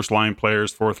 first line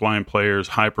players, fourth line players,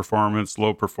 high performance,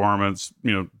 low performance,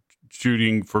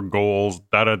 shooting for goals,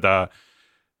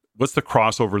 What's the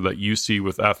crossover that you see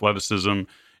with athleticism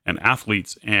and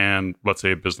athletes and let's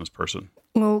say a business person?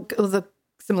 Well, the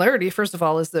similarity, first of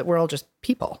all, is that we're all just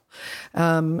people.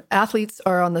 Athletes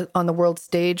are on the world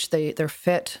stage. They're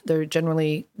fit. They're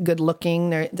generally good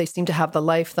looking. They seem to have the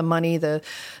life, the money, the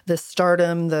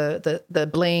stardom, the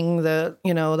bling,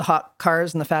 the hot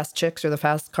cars and the fast chicks, or the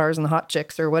fast cars and the hot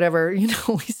chicks, or whatever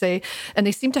we say. And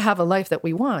they seem to have a life that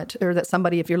we want, or that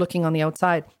somebody, if you're looking on the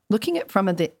outside, looking at from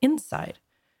the inside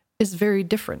is very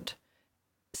different.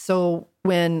 So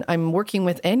when I'm working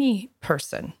with any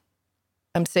person,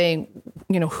 I'm saying,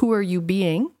 who are you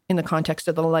being in the context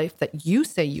of the life that you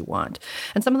say you want?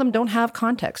 And some of them don't have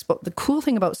context. But the cool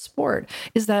thing about sport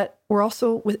is that we're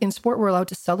also, in sport, we're allowed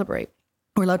to celebrate.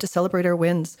 We're allowed to celebrate our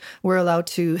wins. We're allowed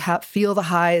to feel the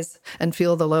highs and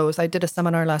feel the lows. I did a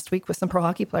seminar last week with some pro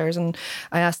hockey players, and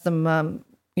I asked them,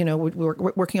 we're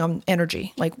working on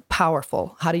energy, like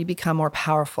powerful. How do you become more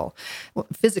powerful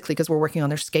physically? Because we're working on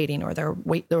their skating or their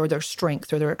weight or their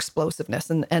strength or their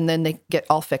explosiveness. And then they get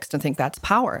all fixed and think that's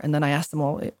power. And then I ask them,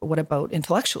 well, what about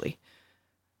intellectually?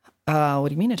 What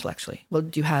do you mean intellectually? Well,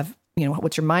 do you have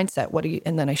what's your mindset?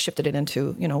 And then I shifted it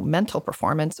into, mental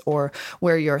performance, or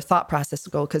where your thought process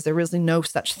go, because there is no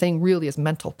such thing really as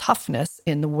mental toughness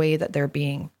in the way that they're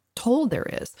being told there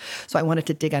is. So I wanted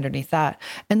to dig underneath that.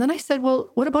 And then I said, well,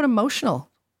 what about emotional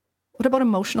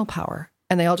power?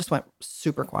 And they all just went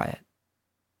super quiet.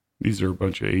 These are a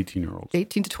bunch of 18-year-olds.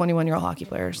 18 to 21-year-old hockey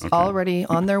players, already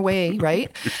on their way, right?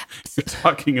 You're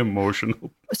talking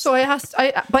emotional. So I asked,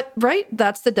 but right,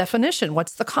 that's the definition.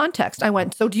 What's the context? I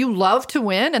went, so do you love to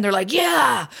win? And they're like,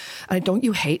 yeah. Don't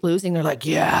you hate losing? They're like,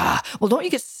 yeah. Well, don't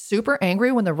you get super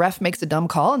angry when the ref makes a dumb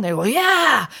call? And they go,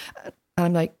 yeah. And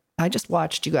I'm like, I just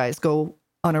watched you guys go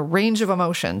on a range of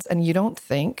emotions, and you don't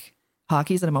think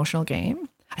hockey's an emotional game?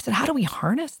 I said, how do we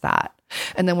harness that?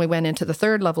 And then we went into the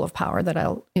third level of power that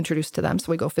I'll introduce to them.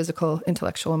 So we go physical,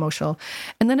 intellectual, emotional,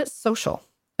 and then it's social.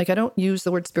 Like, I don't use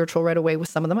the word spiritual right away with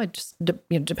some of them. It just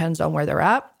depends on where they're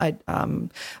at.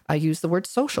 I use the word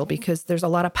social because there's a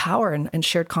lot of power and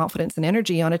shared confidence and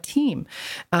energy on a team.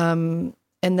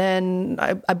 And then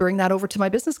I bring that over to my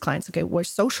business clients. Okay,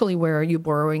 where are you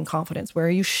borrowing confidence? Where are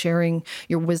you sharing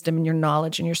your wisdom and your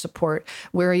knowledge and your support?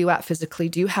 Where are you at physically?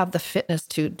 Do you have the fitness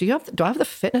do I have the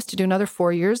fitness to do another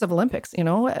 4 years of Olympics?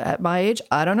 At my age,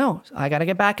 I don't know. I got to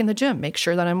get back in the gym, make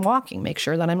sure that I'm walking, make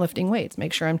sure that I'm lifting weights,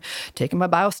 make sure I'm taking my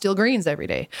BioSteel greens every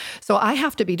day. So I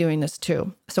have to be doing this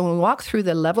too. So when we walk through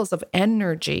the levels of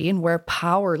energy and where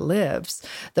power lives,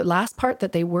 the last part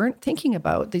that they weren't thinking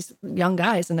about, these young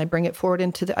guys, and I bring it forward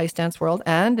into the ice dance world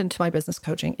and into my business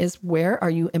coaching, is where are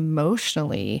you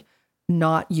emotionally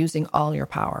not using all your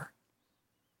power?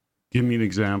 Give me an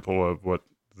example of what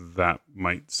that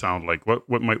might sound like.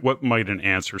 What might an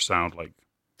answer sound like?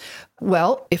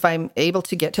 Well, if I'm able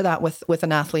to get to that with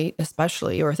an athlete,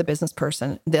 especially, or with a business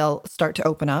person, they'll start to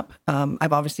open up.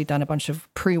 I've obviously done a bunch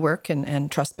of pre-work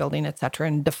and trust building, et cetera,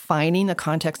 and defining the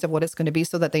context of what it's going to be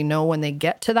so that they know when they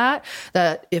get to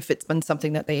that if it's been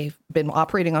something that they've been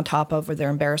operating on top of, or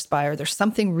they're embarrassed by, or there's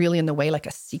something really in the way, like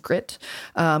a secret.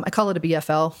 I call it a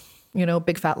BFL.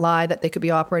 Big fat lie that they could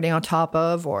be operating on top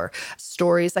of, or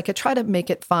stories. I could try to make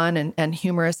it fun and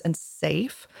humorous and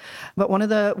safe. But one of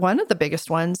the biggest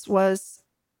ones was,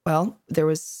 there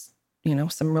was,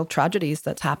 some real tragedies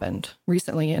that's happened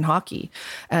recently in hockey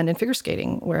and in figure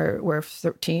skating, where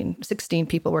 16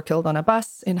 people were killed on a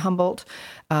bus in Humboldt.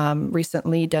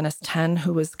 Recently, Dennis Ten,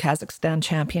 who was Kazakhstan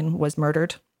champion, was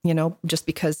murdered. Just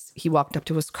because he walked up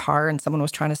to his car and someone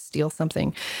was trying to steal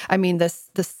something. I mean, the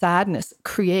sadness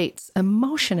creates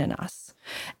emotion in us.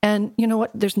 And you know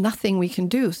what? There's nothing we can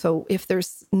do. So if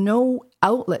there's no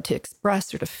outlet to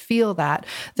express or to feel that,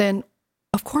 then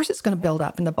of course it's going to build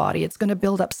up in the body. It's going to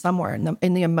build up somewhere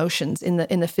in the emotions, in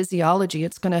the physiology.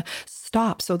 It's going to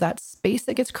stop. So that space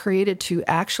that gets created to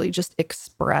actually just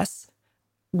express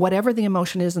whatever the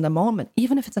emotion is in the moment,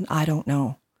 even if it's an I don't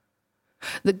know.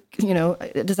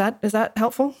 Is that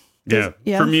helpful? Yeah.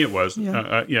 For me it was.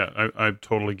 I'm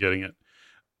totally getting it.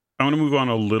 I want to move on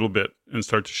a little bit and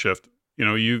start to shift.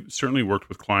 You certainly worked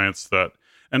with clients that,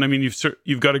 and I mean,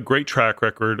 you've got a great track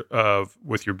record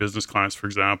with your business clients, for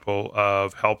example,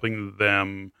 of helping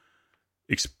them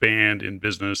expand in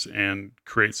business and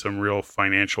create some real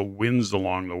financial wins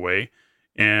along the way.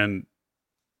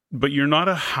 But you're not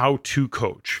a how-to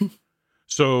coach.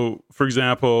 So, for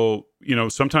example,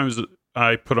 sometimes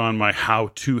I put on my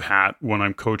how-to hat when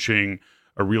I'm coaching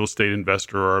a real estate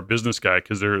investor or a business guy,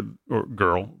 or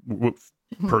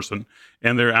person,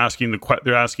 and they're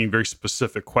asking very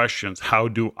specific questions. How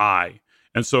do I?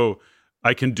 And so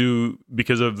I can do,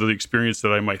 because of the experience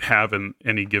that I might have in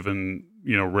any given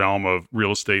realm of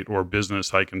real estate or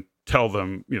business, I can tell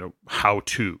them how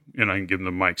to, and I can give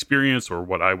them my experience or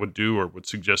what I would do or would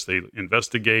suggest they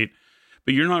investigate.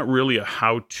 But you're not really a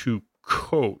how-to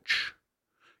coach.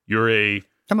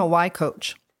 I'm a why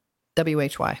coach,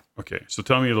 WHY. Okay, so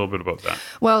tell me a little bit about that.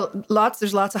 Well,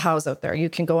 there's lots of hows out there. You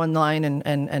can go online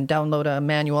and download a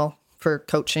manual for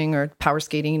coaching or power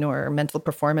skating or mental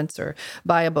performance, or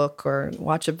buy a book or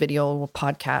watch a video, a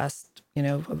podcast,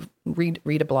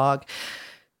 read a blog.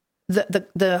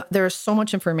 There is so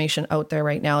much information out there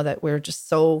right now that we're just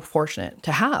so fortunate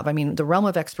to have. I mean, the realm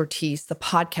of expertise, the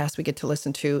podcast we get to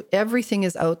listen to, everything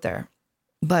is out there.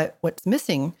 But what's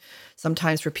missing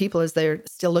sometimes for people is they're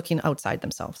still looking outside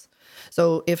themselves.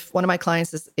 So if one of my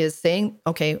clients is saying,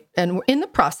 okay, and in the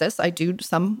process, I do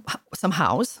some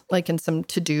hows, like in some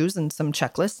to-dos and some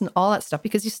checklists and all that stuff,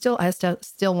 because I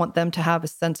still want them to have a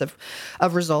sense of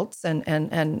results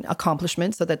and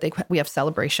accomplishment, so that we have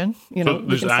celebration. So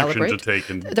there's action to take,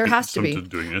 and there has to be.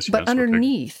 Doing this, but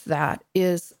underneath that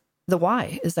is the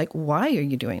why. Is like, why are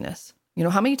you doing this? You know,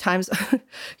 how many times,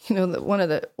 one of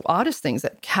the oddest things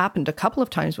that happened a couple of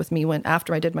times with me when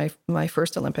after I did my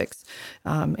first Olympics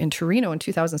in Torino in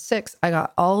 2006, I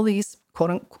got all these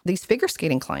these figure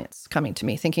skating clients coming to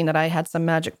me thinking that I had some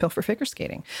magic pill for figure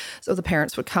skating. So the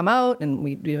parents would come out and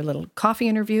we'd do a little coffee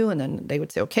interview, and then they would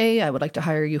say, okay, I would like to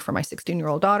hire you for my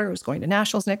 16-year-old daughter who's going to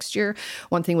nationals next year.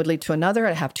 One thing would lead to another.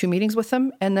 I'd have 2 meetings with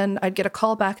them. And then I'd get a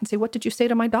call back and say, what did you say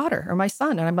to my daughter or my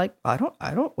son? And I'm like, I don't,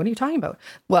 what are you talking about?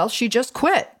 Well, she just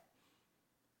quit.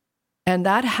 And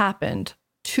that happened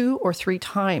 2 or 3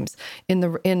 times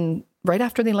in right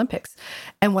after the Olympics.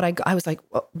 And I was like,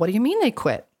 what do you mean they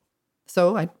quit?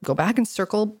 So I go back and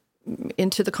circle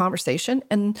into the conversation.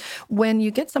 And when you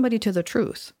get somebody to the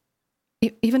truth,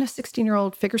 even a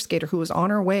 16-year-old figure skater who was on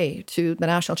her way to the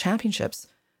national championships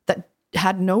that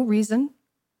had no reason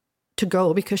to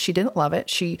go because she didn't love it.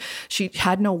 She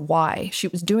had no why. She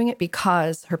was doing it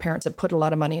because her parents had put a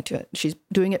lot of money into it. She's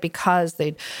doing it because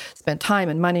they'd spent time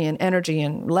and money and energy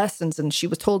and lessons. And she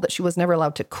was told that she was never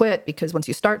allowed to quit because once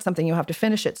you start something, you have to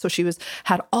finish it. So she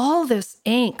had all this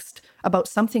angst about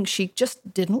something she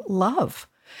just didn't love.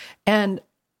 And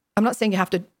I'm not saying you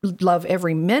have to love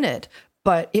every minute,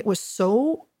 but it was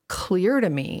so clear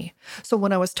to me. So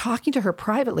when I was talking to her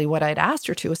privately, what I'd asked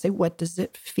her to was say, what does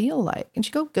it feel like? And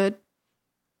she'd go, good.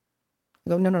 I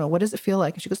go, no. What does it feel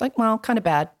like? And she goes like, well, kind of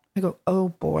bad. I go, oh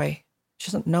boy, she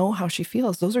doesn't know how she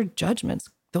feels. Those are judgments.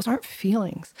 Those aren't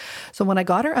feelings. So when I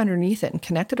got her underneath it and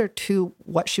connected her to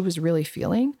what she was really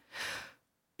feeling,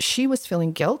 she was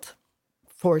feeling guilt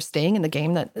for staying in the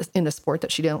game in the sport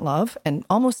that she didn't love, and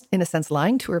almost in a sense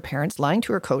lying to her parents, lying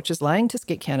to her coaches, lying to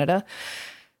Skate Canada.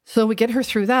 So we get her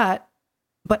through that.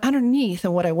 But underneath,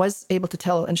 and what I was able to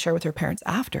tell and share with her parents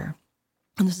after,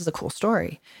 and this is a cool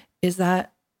story, is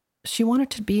that she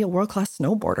wanted to be a world-class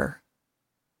snowboarder.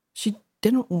 She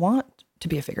didn't want to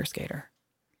be a figure skater.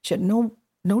 She had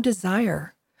no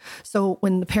desire. So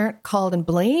when the parent called and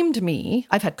blamed me,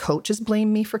 I've had coaches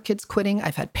blame me for kids quitting.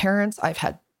 I've had parents, I've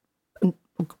had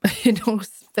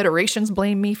federations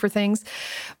blame me for things.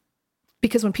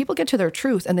 Because when people get to their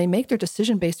truth and they make their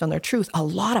decision based on their truth, a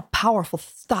lot of powerful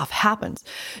stuff happens.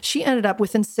 She ended up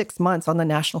within 6 months on the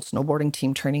national snowboarding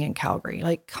team training in Calgary.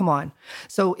 Like, come on.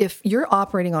 So if you're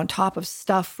operating on top of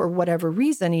stuff for whatever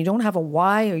reason, you don't have a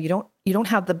why, or you don't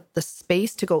have the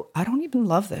space to go, I don't even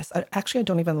love this. I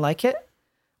don't even like it.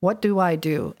 What do I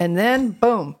do? And then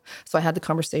boom. So I had the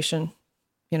conversation,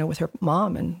 with her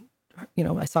mom, and,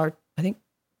 I saw her, I think,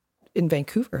 in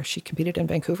Vancouver. She competed in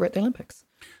Vancouver at the Olympics.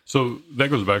 So that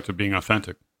goes back to being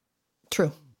authentic.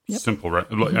 True. Yep. Simple,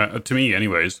 right? To me,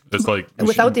 anyways, it's like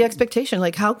without the expectation.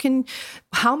 Like,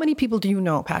 how many people do you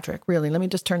know, Patrick? Really, let me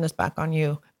just turn this back on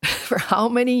you. For how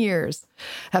many years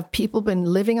have people been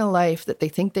living a life that they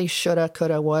think they shoulda,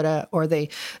 coulda, woulda, or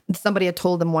somebody had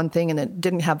told them one thing and it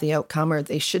didn't have the outcome, or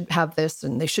they should have this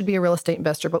and they should be a real estate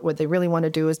investor, but what they really want to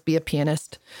do is be a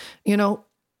pianist,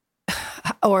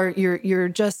 or you're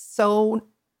just so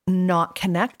not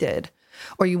connected,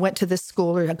 or you went to this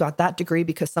school or got that degree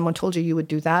because someone told you would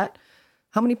do that.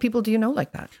 How many people do you know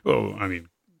like that? Oh, I mean,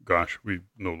 gosh, we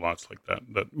know lots like that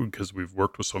because we've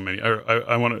worked with so many.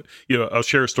 I want to, I'll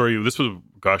share a story. This was,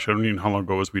 gosh, I don't even know how long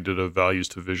ago it was. We did a values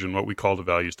to vision, what we called a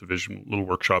values to vision little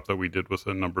workshop that we did with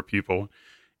a number of people,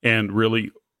 and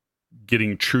really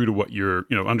getting true to what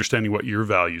understanding what your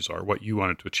values are, what you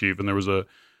wanted to achieve. And there was a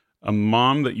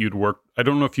mom that you'd worked, I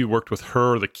don't know if you worked with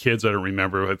her or the kids, I don't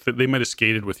remember. They might have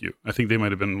skated with you. I think they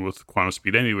might have been with Quantum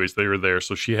Speed. Anyways, they were there.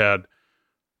 So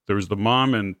there was the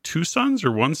mom and 2 sons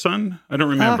or 1 son. I don't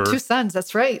remember. 2 sons.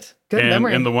 That's right. Good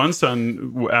memory. And the 1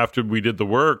 son, after we did the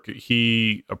work,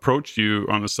 he approached you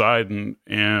on the side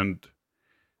and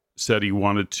said he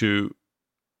wanted to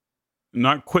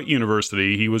not quit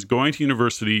university. He was going to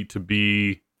university to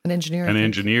be an engineer.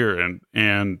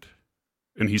 And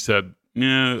he said,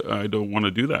 yeah, I don't want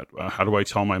to do that. How do I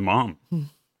tell my mom?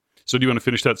 So do you want to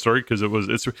finish that story? Because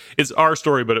it's our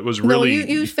story, but it was really... No,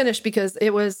 you finish because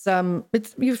it was,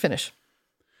 you finish.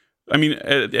 I mean,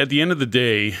 at the end of the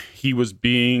day, it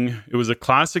was a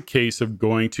classic case of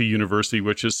going to university,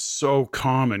 which is so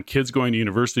common. Kids going to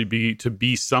university to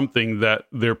be something that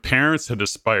their parents had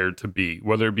aspired to be,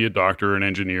 whether it be a doctor or an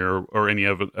engineer or any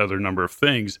other number of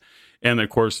things. And of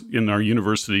course, in our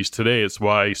universities today, it's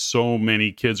why so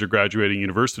many kids are graduating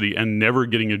university and never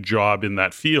getting a job in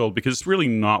that field, because it's really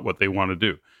not what they want to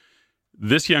do.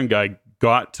 This young guy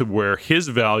got to where his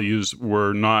values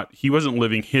were not, he wasn't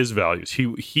living his values.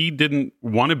 He didn't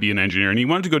want to be an engineer, and he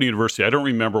wanted to go to university. I don't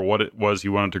remember what it was he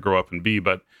wanted to grow up and be,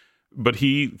 but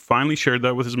he finally shared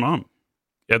that with his mom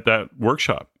at that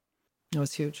workshop. It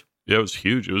was huge. Yeah, it was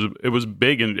huge. It was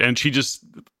big, and she just...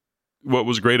 what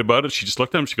was great about it, she just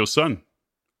looked at him. She goes, son,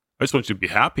 I just want you to be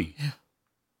happy. Yeah.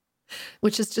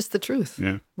 Which is just the truth.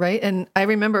 Yeah. Right. And I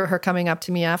remember her coming up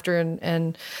to me after,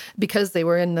 and because they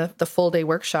were in the full day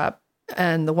workshop,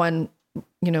 and the one,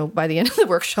 by the end of the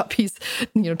workshop, he's,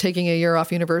 taking a year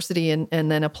off university and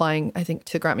then applying, I think,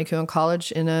 to Grant MacEwan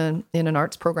College in an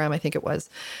arts program, I think it was,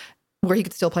 where he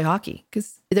could still play hockey,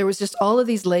 because there was just all of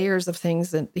these layers of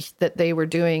things that they were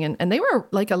doing. And they were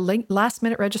like a last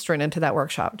minute registrant into that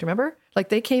workshop. Do you remember? Like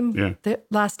they came the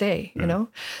last day,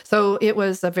 So it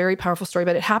was a very powerful story,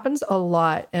 but it happens a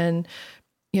lot. And,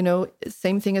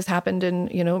 same thing has happened in,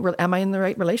 am I in the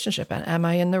right relationship? Am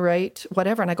I in the right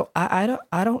whatever? And I go,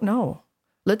 I don't know.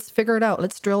 Let's figure it out.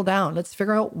 Let's drill down. Let's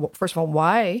figure out, first of all,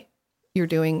 why you're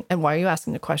doing and why are you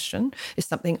asking the question? Is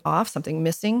something off, something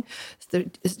missing?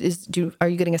 Are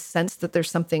you getting a sense that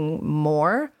there's something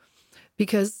more?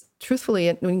 Because truthfully,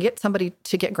 when you get somebody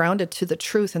to get grounded to the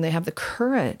truth and they have the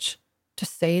courage to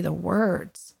say the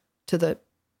words to the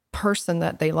person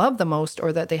that they love the most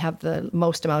or that they have the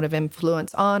most amount of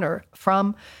influence on or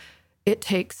from, it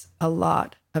takes a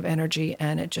lot of energy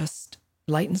and it just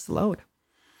lightens the load.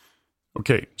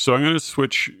 Okay, so I'm going to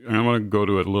switch. I'm going to go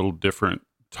to a little different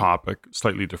topic,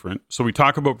 slightly different. So we've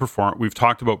talked about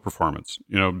performance,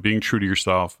 being true to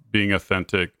yourself, being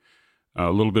authentic,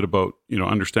 a little bit about,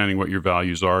 understanding what your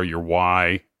values are, your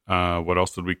why. What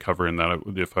else did we cover in that?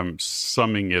 If I'm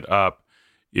summing it up,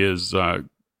 is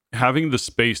having the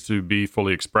space to be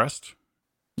fully expressed,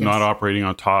 not operating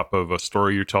on top of a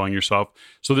story you're telling yourself.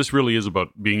 So this really is about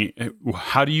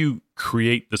how do you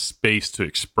create the space to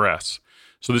express?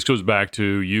 So this goes back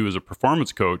to you as a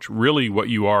performance coach. Really what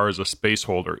you are as a space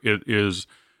holder. It is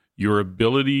your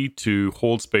ability to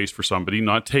hold space for somebody,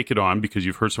 not take it on because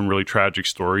you've heard some really tragic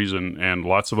stories and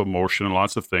lots of emotion and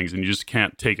lots of things, and you just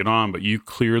can't take it on, but you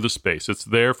clear the space. It's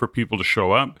there for people to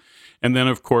show up. And then,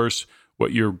 of course,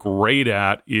 what you're great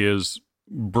at is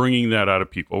bringing that out of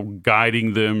people,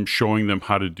 guiding them, showing them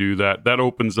how to do that. That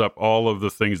opens up all of the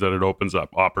things that it opens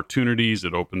up. Opportunities,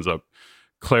 it opens up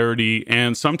clarity,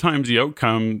 and sometimes the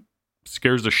outcome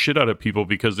scares the shit out of people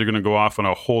because they're going to go off in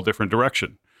a whole different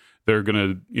direction. They're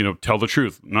going to, tell the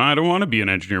truth. No, I don't want to be an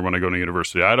engineer when I go to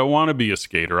university. I don't want to be a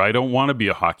skater. I don't want to be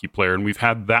a hockey player. And we've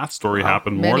had that story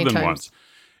happen more than once.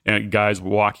 And guys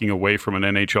walking away from an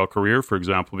NHL career, for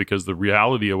example, because the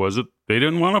reality was that they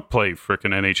didn't want to play frickin'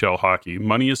 NHL hockey,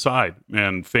 money aside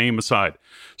and fame aside.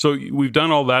 So we've done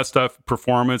all that stuff.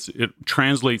 Performance, it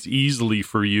translates easily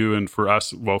for you and for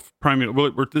us. Well,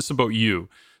 primarily, this is about you.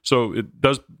 So it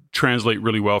does translate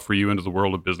really well for you into the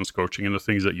world of business coaching and the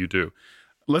things that you do.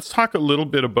 Let's talk a little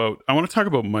bit I want to talk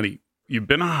about money. You've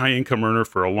been a high income earner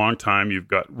for a long time. You've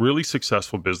got really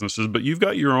successful businesses, but you've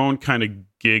got your own kind of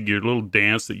gig, your little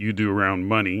dance that you do around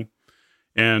money.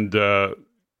 And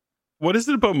what is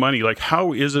it about money? Like,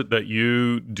 how is it that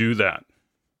you do that?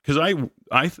 Because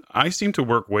I seem to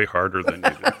work way harder than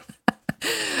you do.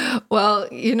 Well,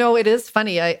 it is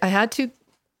funny. I had to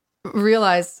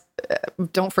realize,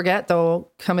 don't forget though,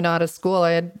 coming out of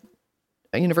school,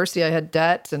 university, I had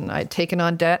debt and I'd taken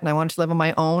on debt and I wanted to live on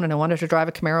my own and I wanted to drive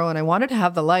a Camaro and I wanted to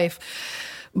have the life.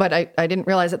 But I didn't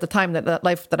realize at the time that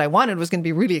life that I wanted was going to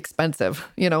be really expensive,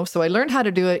 so I learned how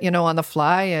to do it, on the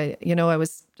fly. I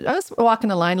was walking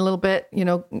the line a little bit,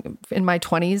 in my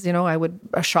 20s, I would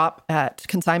shop at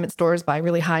consignment stores, buy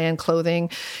really high end clothing,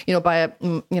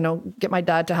 get my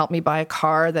dad to help me buy a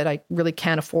car that I really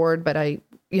can't afford. But I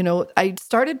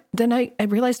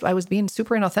realized I was being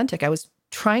super inauthentic. I was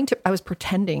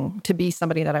pretending to be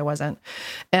somebody that I wasn't.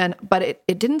 But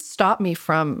it didn't stop me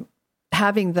from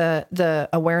having the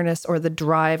awareness or the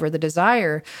drive or the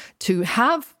desire to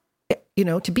have,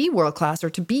 to be world-class or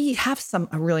to have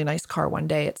a really nice car one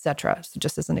day, et cetera. So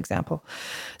just as an example.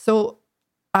 So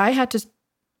I had to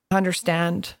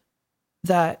understand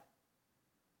that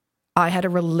I had a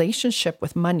relationship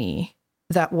with money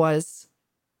that was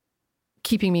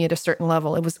keeping me at a certain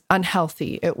level. It was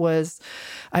unhealthy. It was,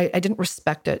 I didn't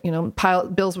respect it.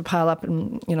 Bills would pile up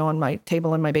and, on my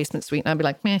table in my basement suite, and I'd be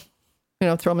like, meh,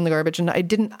 throw them in the garbage. And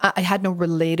I had no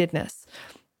relatedness.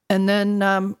 And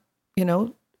then,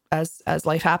 as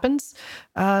life happens,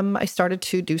 I started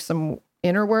to do some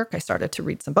inner work. I started to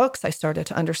read some books. I started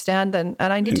to understand, and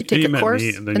I needed to take a course.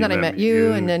 And then I met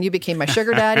you, and then you became my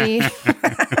sugar daddy.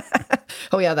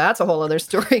 Oh yeah, that's a whole other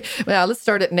story. Well, let's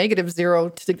start at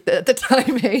 -0 at the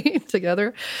time,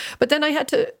 together. But then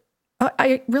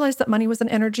I realized that money was an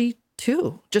energy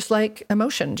too, just like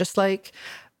emotion, just like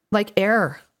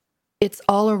air. it's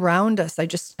all around us. I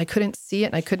couldn't see it,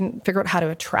 and I couldn't figure out how to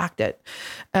attract it.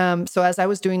 So as I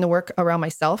was doing the work around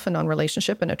myself and on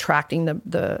relationship and attracting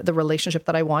the relationship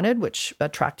that I wanted, which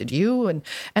attracted you, and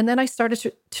then I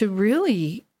started to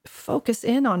really focus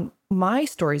in on my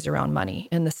stories around money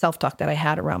and the self-talk that I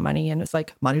had around money. And it's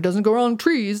like, money doesn't grow on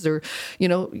trees, or,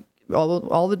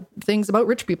 all the things about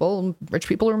rich people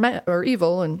are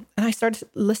evil. And I started to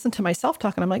listen to my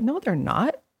self-talk, and I'm like, no, they're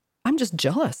not. I'm just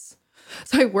jealous.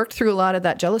 So I worked through a lot of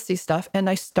that jealousy stuff, and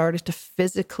I started to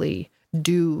physically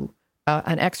do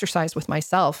an exercise with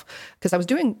myself, because I was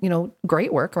doing,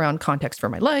 great work around context for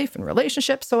my life and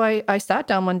relationships. So I sat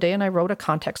down one day and I wrote a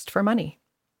context for money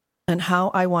and how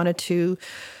I wanted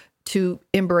to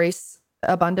embrace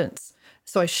abundance.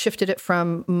 So I shifted it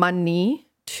from money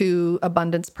to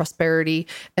abundance, prosperity.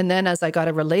 And then as I got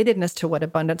a relatedness to what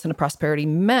abundance and prosperity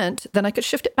meant, then I could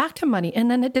shift it back to money.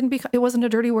 And then it wasn't a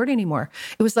dirty word anymore.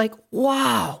 It was like,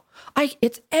 wow,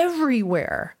 it's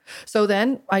everywhere. So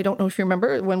then, I don't know if you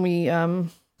remember when we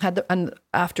had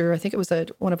after, I think it was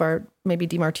one of our maybe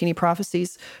DeMartini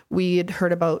prophecies, we had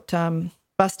heard about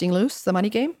Busting Loose, The Money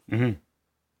Game. Mm-hmm.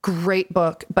 Great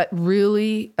book, but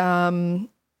really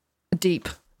deep.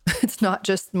 It's not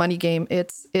just money game.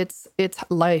 It's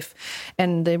life,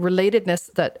 and the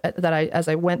relatedness that I, as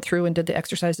I went through and did the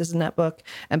exercises in that book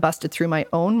and busted through my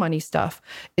own money stuff,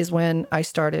 is when I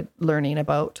started learning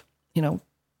about, on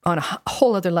a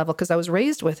whole other level, because I was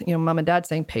raised with, mom and dad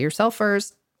saying, pay yourself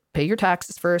first, pay your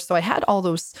taxes first. So I had all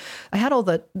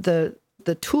the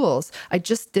tools. I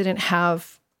just didn't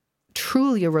have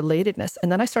truly a relatedness. And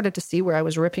then I started to see where I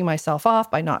was ripping myself off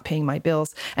by not paying my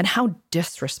bills, and how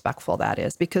disrespectful that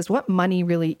is. Because what money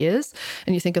really is,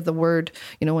 and you think of the word,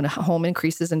 when a home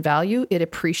increases in value, it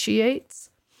appreciates.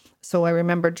 So I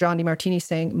remember John DeMartini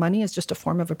saying, money is just a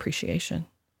form of appreciation.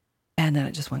 And then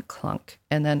it just went clunk.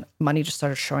 And then money just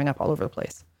started showing up all over the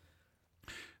place.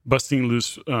 Busting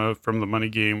Loose from The Money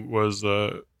Game was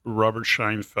Robert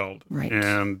Scheinfeld. Right.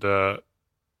 And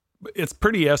it's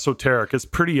pretty esoteric. It's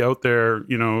pretty out there,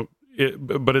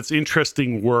 but it's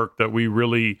interesting work that we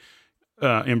really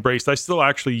embraced. I still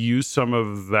actually use some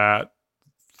of that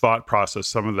thought process,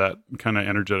 some of that kind of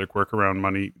energetic work around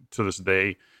money to this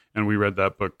day. And we read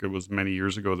that book. It was many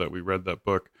years ago that we read that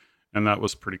book, and that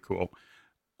was pretty cool.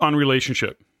 On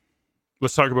relationship,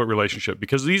 let's talk about relationship,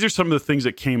 because these are some of the things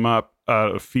that came up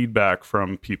of feedback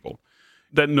from people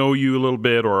that know you a little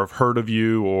bit or have heard of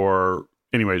you, or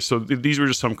anyway, so these were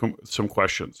just some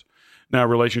questions. Now,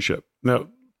 relationship. Now,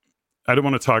 I don't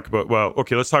want to talk about,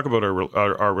 let's talk about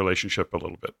our relationship a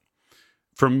little bit.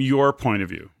 From your point of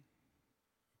view,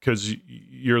 because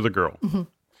you're the girl. Mm-hmm.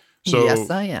 So yes,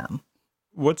 I am.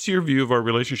 What's your view of our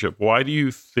relationship? Why do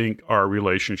you think our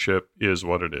relationship is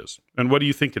what it is? And what do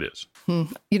you think it is?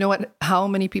 You know what? How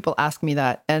many people ask me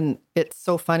that? And it's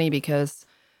so funny, because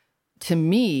to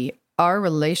me, our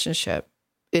relationship,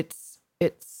 it's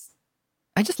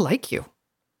I just like you.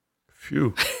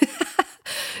 Phew.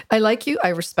 I like you. I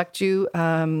respect you.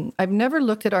 I've never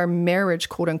looked at our marriage,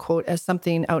 quote unquote, as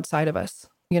something outside of us.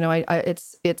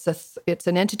 It's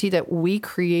an entity that we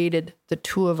created, the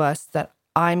two of us, that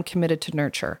I'm committed to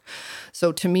nurture.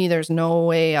 So to me, there's no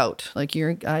way out. Like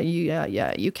you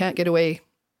can't get away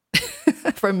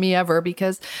from me ever,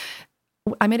 because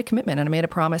I made a commitment and I made a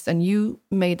promise, and you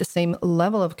made the same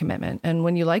level of commitment. And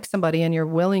when you like somebody and you're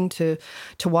willing to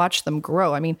watch them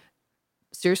grow, I mean,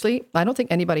 seriously, I don't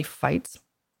think anybody fights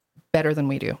better than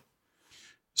we do.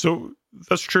 So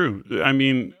that's true. I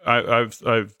mean,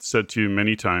 I've said to you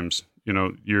many times,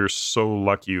 you're so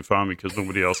lucky you found me, because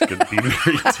nobody else could be married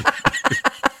to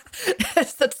you.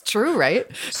 That's true, right?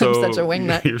 So, I'm such a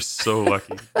wingnut. You're so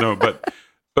lucky. No,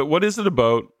 but what is it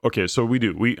about? Okay, so we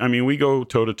go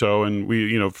toe to toe, and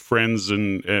we, friends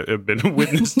and have been a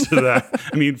witness to that.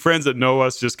 I mean, friends that know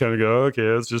us just kind of go, okay,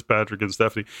 it's just Patrick and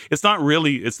Steffany.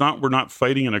 We're not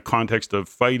fighting in a context of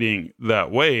fighting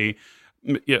that way.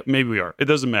 Yeah, maybe we are. It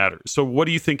doesn't matter. So what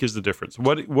do you think is the difference?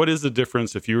 What is the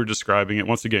difference if you were describing it?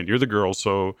 Once again, you're the girl,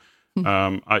 so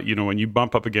when you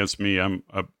bump up against me, I'm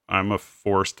a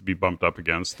force to be bumped up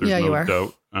against. There's no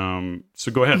doubt.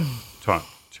 So go ahead, talk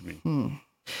to me.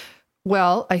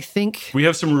 Well, I think we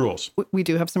have some rules. We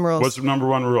do have some rules. What's the number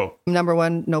one rule? Number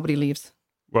one, nobody leaves.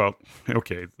 Well,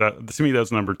 okay. To me,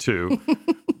 that's number two.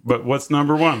 But what's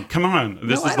number one? Come on.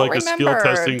 This is like a skill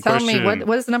testing question. Tell me,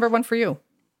 what is number one for you?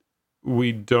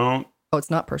 We don't. Oh, it's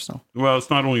not personal. Well,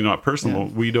 it's not only not personal.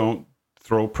 Yeah. We don't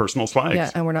throw personal slides. Yeah,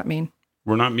 and we're not mean.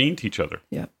 We're not mean to each other.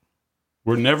 Yeah.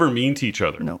 We're never mean to each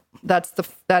other. No,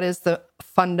 that is the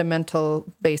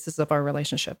fundamental basis of our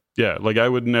relationship. Yeah, like I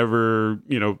would never,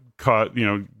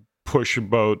 push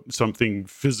about something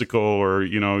physical, or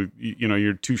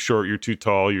you're too short, you're too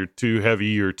tall, you're too heavy,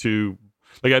 you're too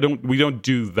we don't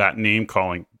do that name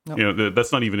calling. No.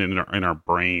 That's not even in our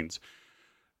brains.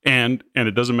 And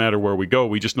it doesn't matter where we go.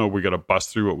 We just know we got to bust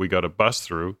through what we got to bust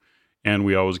through, and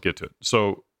we always get to it.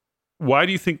 So why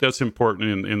do you think that's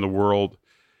important in the world?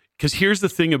 Because here's the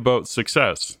thing about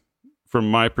success from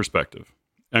my perspective.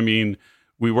 I mean,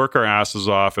 we work our asses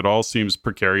off. It all seems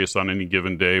precarious on any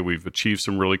given day. We've achieved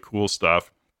some really cool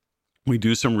stuff. We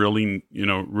do some really,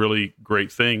 really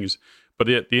great things. But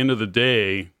at the end of the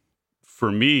day,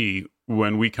 for me,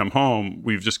 when we come home,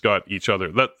 we've just got each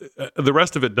other. The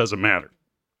rest of it doesn't matter.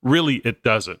 Really, it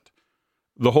doesn't.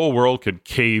 The whole world could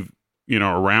cave,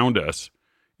 around us.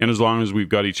 And as long as we've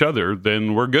got each other,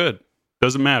 then we're good.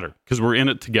 Doesn't matter, because we're in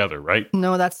it together, right?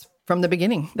 No, that's from the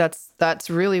beginning. That's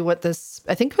really what this,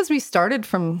 I think, because we started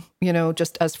from,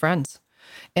 just as friends.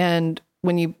 And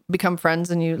when you become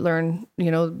friends and you learn,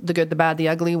 the good, the bad, the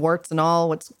ugly, warts and all,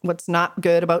 what's not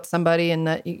good about somebody, and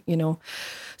that,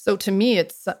 so to me,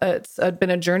 it's been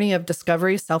a journey of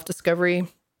discovery, self-discovery,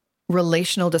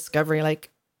 relational discovery. Like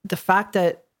the fact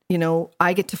that,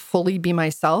 I get to fully be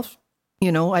myself.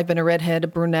 I've been a redhead, a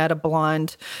brunette, a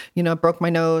blonde, broke my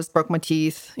nose, broke my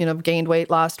teeth, gained weight,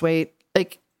 lost weight.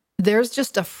 Like there's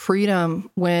just a freedom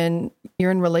when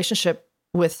you're in relationship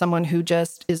with someone who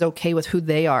just is okay with who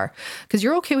they are, because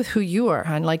you're okay with who you are,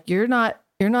 hon. Like you're not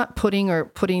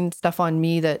putting stuff on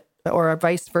me or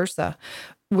vice versa.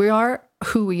 We are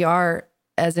who we are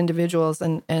as individuals,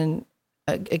 and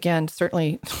again,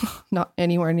 certainly not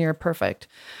anywhere near perfect.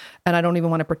 And I don't even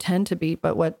want to pretend to be,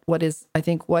 but what is, I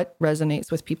think what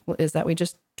resonates with people is that we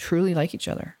just truly like each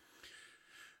other.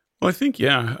 Well, I think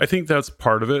that's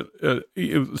part of it.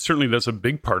 Certainly that's a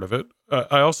big part of it.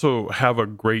 I also have a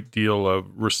great deal of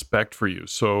respect for you.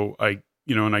 So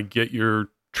and I get your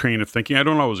train of thinking. I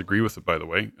don't always agree with it, by the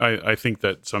way. I think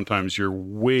that sometimes you're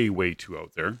way, way too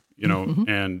out there, Mm-hmm.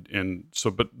 and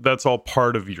so, but that's all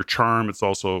part of your charm. It's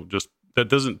also just, that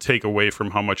doesn't take away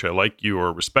from how much I like you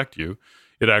or respect you.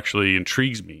 It actually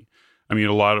intrigues me. I mean,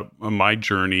 a lot of my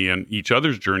journey and each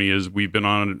other's journey is we've been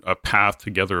on a path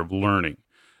together of learning.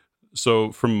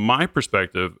 So from my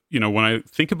perspective, when I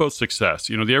think about success,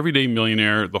 the Everyday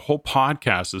Millionaire, the whole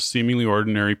podcast is seemingly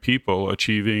ordinary people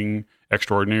achieving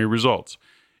extraordinary results.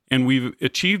 And we've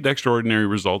achieved extraordinary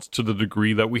results to the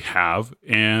degree that we have,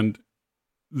 and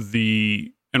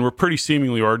we're pretty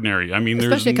seemingly ordinary. I mean,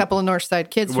 especially a couple of Northside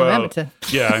kids from Edmonton.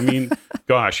 Yeah, I mean,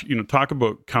 gosh, talk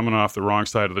about coming off the wrong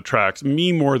side of the tracks.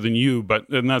 Me more than you,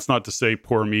 and that's not to say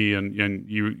poor me and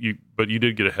you, but you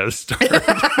did get a head start.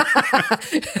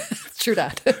 True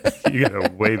that. You got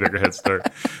a way bigger head start.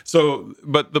 So,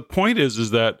 but the point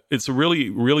is that it's really,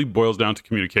 really boils down to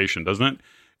communication, doesn't it?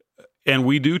 And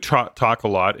we do talk a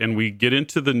lot, and we get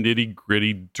into the nitty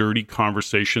gritty, dirty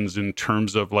conversations in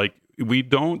terms of like,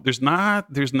 there's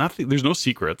no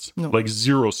secrets, No. Like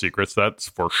zero secrets. That's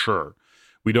for sure.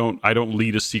 I don't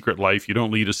lead a secret life. You don't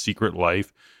lead a secret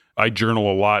life. I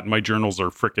journal a lot. My journals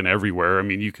are freaking everywhere. I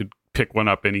mean, you could pick one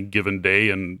up any given day,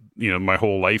 and my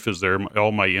whole life is there.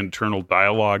 All my internal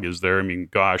dialogue is there. I mean,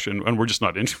 gosh, and we're just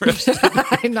not interested.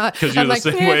 I'm not, because you're the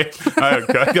same way.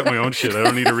 I got my own shit. I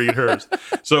don't need to read hers.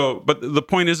 So, but the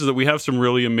point is that we have some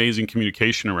really amazing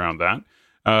communication around that.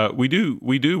 We do.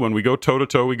 When we go toe to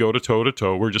toe, we go to toe to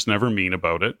toe. We're just never mean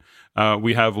about it.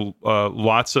 We have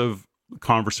lots of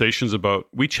conversations about.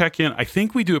 We check in. I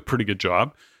think we do a pretty good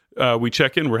job. We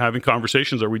check in. We're having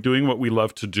conversations. Are we doing what we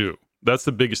love to do? That's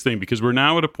the biggest thing, because we're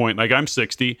now at a point. Like I'm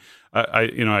 60.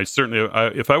 I certainly.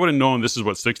 If I would have known this is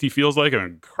what 60 feels like,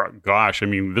 gosh, I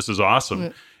mean, this is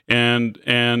awesome. And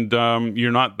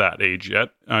you're not that age yet.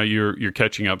 You're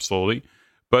catching up slowly.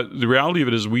 But the reality of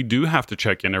it is we do have to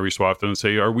check in every so often and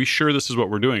say, are we sure this is what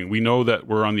we're doing? We know that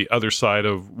we're on the other side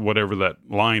of whatever that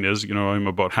line is. I'm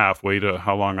about halfway to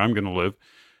how long I'm going to live.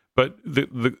 But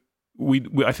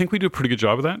I think we do a pretty good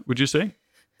job of that. Would you say?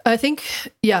 I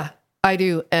think, yeah, I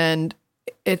do. And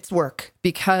it's work,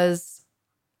 because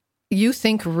you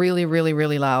think really, really,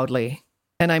 really loudly.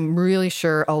 And I'm really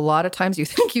sure a lot of times you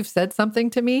think you've said something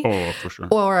to me. Oh, for sure.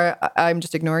 Or I'm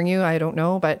just ignoring you. I don't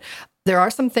know. But there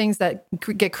are some things that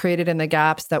get created in the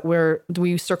gaps that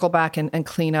we circle back and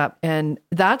clean up. And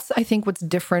that's, I think, what's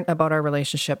different about our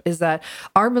relationship is that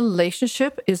our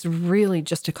relationship is really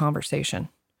just a conversation.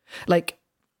 Like,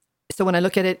 so when I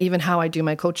look at it, even how I do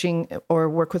my coaching or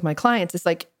work with my clients, it's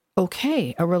like,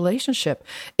 okay, a relationship,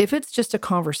 if it's just a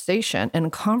conversation,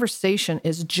 and conversation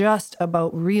is just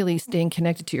about really staying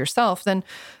connected to yourself, then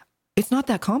it's not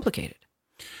that complicated.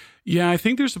 Yeah, I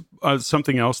think there's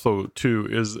something else though too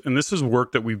is, and this is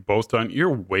work that we've both done. You're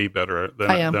way better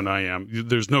than I am.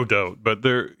 There's no doubt. But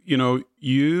I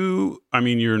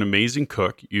mean, you're an amazing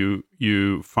cook.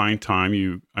 You find time.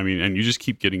 And you just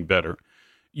keep getting better.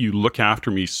 You look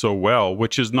after me so well,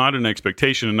 which is not an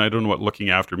expectation. And I don't know what looking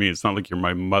after me. It's not like you're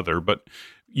my mother, but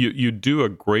you do a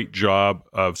great job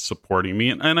of supporting me,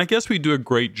 and I guess we do a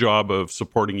great job of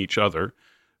supporting each other.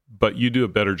 But you do a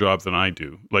better job than I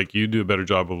do. Like, you do a better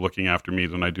job of looking after me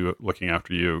than I do looking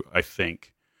after you, I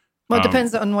think. Well, it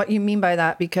depends on what you mean by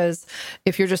that, because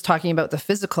if you're just talking about the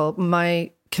physical,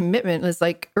 my commitment is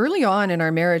like early on in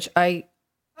our marriage,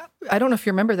 I don't know if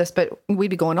you remember this, but we'd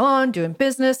be going on doing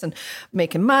business and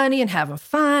making money and having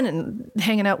fun and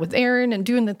hanging out with Aaron and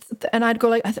doing and I'd go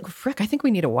like, I think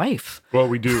we need a wife. Well,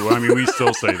 we do. I mean, we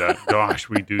still say that. Gosh,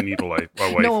 we do need a wife.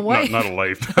 No, a wife. Not a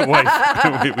life. A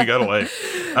wife. We got a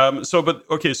life.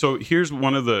 So here's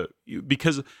one of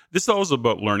because this is always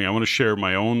about learning. I want to share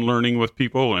my own learning with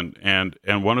people, and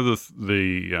one of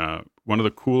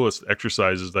the coolest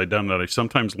exercises I've done that I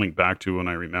sometimes link back to when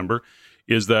I remember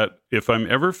is that if I'm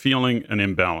ever feeling an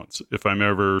imbalance, if I'm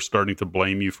ever starting to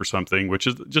blame you for something, which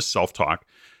is just self-talk,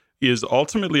 is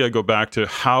ultimately I go back to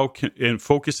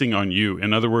focusing on you.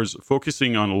 In other words,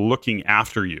 focusing on looking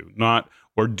after you,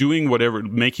 or doing whatever,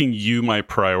 making you my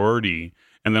priority.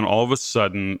 And then all of a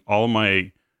sudden, all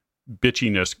my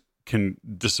bitchiness can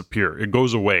disappear. It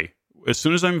goes away. As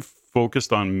soon as I'm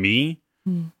focused on me,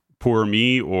 poor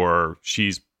me, or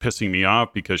she's pissing me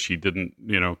off because she didn't,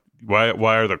 why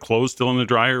are the clothes still in the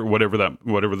dryer? Whatever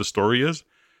the story is,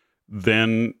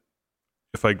 then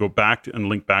if I go back and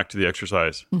link back to the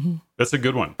exercise, that's a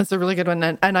good one. That's a really good one,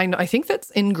 and I think that's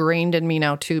ingrained in me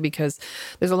now too, because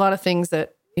there's a lot of things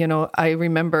that I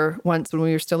remember once when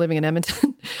we were still living in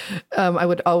Edmonton. I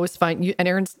would always find you, and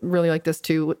Aaron's really like this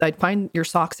too. I'd find your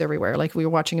socks everywhere. Like, we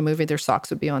were watching a movie, their socks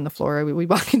would be on the floor. We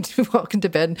walk into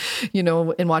bed,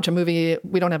 and watch a movie.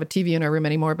 We don't have a TV in our room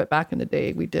anymore, but back in the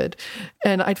day we did.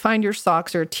 And I'd find your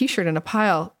socks or a t-shirt in a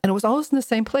pile, and it was always in the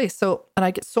same place. So, and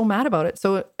I get so mad about it.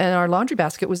 So, and our laundry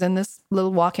basket was in this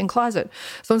little walk-in closet.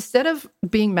 So instead of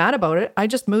being mad about it, I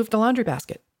just moved the laundry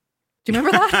basket. Do you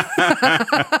remember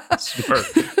that? Smart.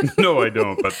 No, I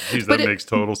don't. But geez, that makes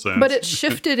total sense. But it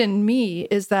shifted in me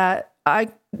is that I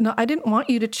didn't want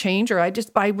you to change, or I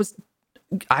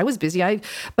was busy.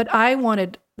 But I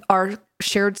wanted our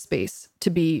shared space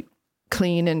to be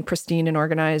clean and pristine and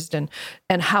organized, and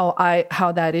how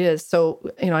that is. So,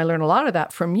 I learned a lot of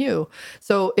that from you.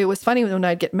 So it was funny when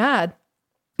I'd get mad,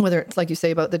 whether it's like you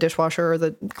say about the dishwasher or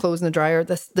the clothes in the dryer,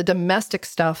 the domestic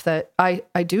stuff that I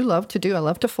do love to do. I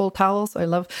love to fold towels.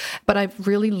 But I've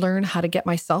really learned how to get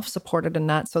myself supported in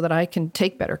that so that I can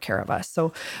take better care of us.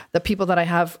 So the people that I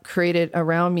have created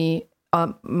around me,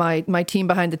 my team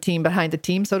behind the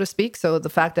team, so to speak. So the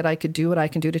fact that I could do what I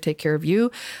can do to take care of you,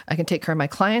 I can take care of my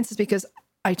clients, is because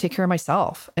I take care of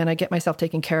myself and I get myself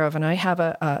taken care of. And I have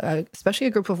especially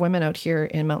a group of women out here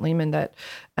in Mount Lehman that,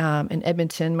 in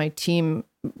Edmonton, my team,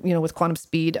 with Quantum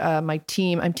Speed, my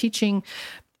team, I'm teaching,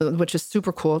 which is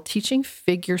super cool, teaching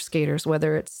figure skaters,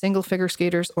 whether it's single figure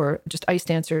skaters or just ice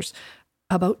dancers,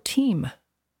 about team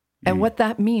and what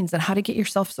that means and how to get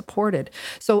yourself supported.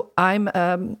 So I'm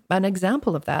an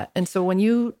example of that. And so when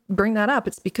you bring that up,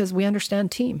 it's because we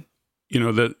understand team.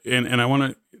 And I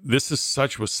want to, this was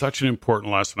such an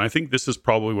important lesson. I think this is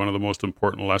probably one of the most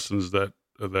important lessons that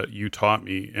you taught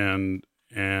me. And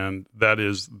that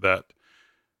is that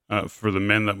for the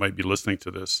men that might be listening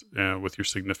to this with your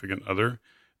significant other,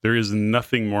 there is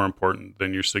nothing more important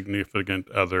than your significant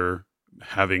other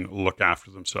having look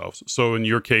after themselves. So in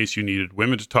your case, you needed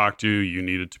women to talk to, you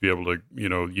needed to be able to,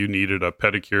 you needed a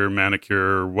pedicure,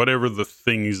 manicure, whatever the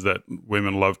things that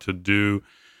women love to do.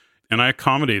 And I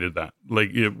accommodated that,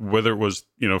 like whether it was,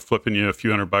 flipping you a few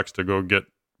 $100 to go get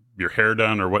your hair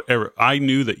done or whatever. I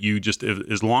knew that you just,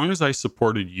 as long as I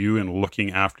supported you in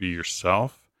looking after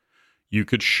yourself, you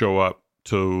could show up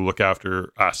to look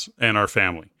after us and our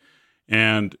family.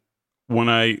 And when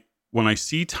I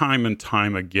see time and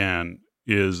time again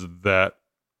is that,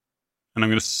 and I'm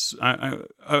going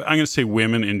to say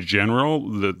women in general,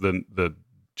 the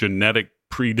genetic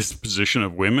predisposition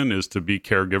of women is to be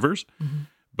caregivers. Mm-hmm.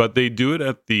 But they do it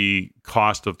at the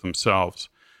cost of themselves.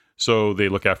 So they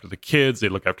look after the kids, they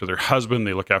look after their husband,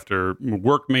 they look after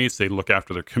workmates, they look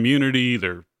after their community,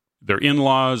 their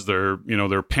in-laws, their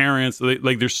parents.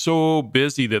 They're so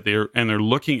busy that they're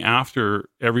looking after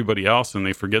everybody else, and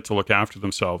they forget to look after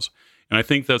themselves. And I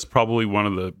think that's probably one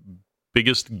of the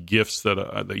biggest gifts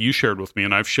that you shared with me,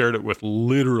 and I've shared it with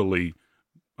literally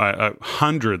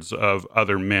hundreds of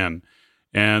other men.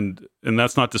 And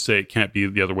that's not to say it can't be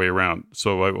the other way around.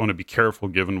 So I want to be careful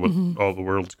given what all the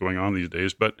world's going on these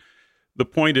days. But the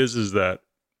point is that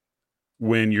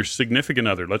when your significant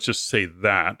other, let's just say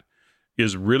that,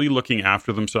 is really looking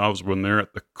after themselves, when they're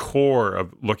at the core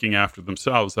of looking after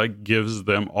themselves, that gives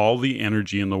them all the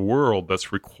energy in the world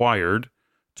that's required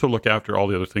to look after all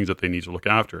the other things that they need to look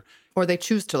after. Or they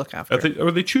choose to look after.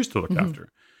 Or they choose to look after.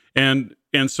 And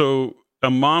so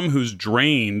a mom who's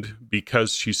drained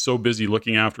because she's so busy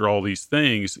looking after all these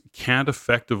things can't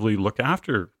effectively look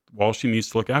after all she needs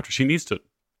to look after. She needs to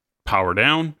power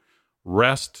down,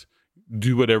 rest,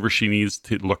 do whatever she needs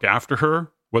to look after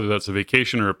her, whether that's a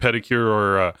vacation or a pedicure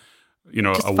or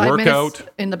Just a 5 workout minutes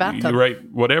in the bathtub, right?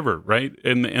 Whatever, right?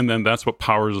 And then that's what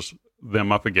powers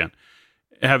them up again.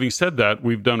 Having said that,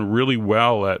 we've done really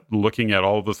well at looking at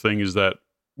all the things that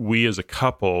we as a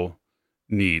couple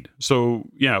need. So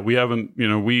yeah,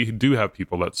 we do have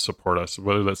people that support us,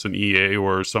 whether that's an EA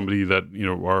or somebody that,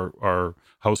 our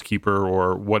housekeeper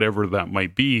or whatever that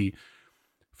might be.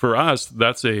 For us,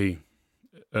 that's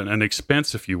an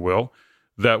expense, if you will,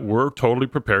 that we're totally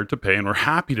prepared to pay, and we're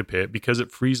happy to pay it because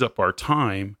it frees up our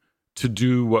time to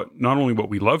do not only what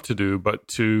we love to do, but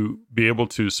to be able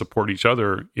to support each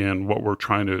other in what we're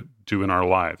trying to do in our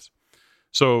lives.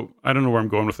 So I don't know where I'm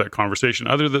going with that conversation,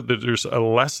 other than that there's a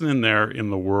lesson in there in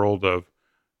the world of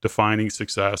defining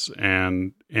success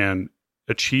and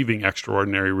achieving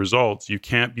extraordinary results. You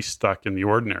can't be stuck in the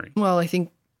ordinary. Well, I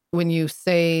think when you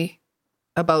say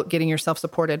about getting yourself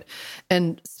supported,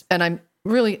 and I'm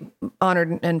really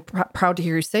honored and proud to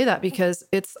hear you say that, because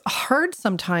it's hard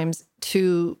sometimes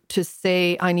to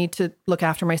say, I need to look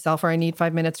after myself, or I need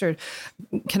 5 minutes, or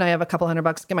can I have a couple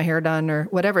 $100 to get my hair done, or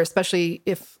whatever, especially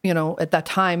if, at that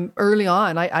time early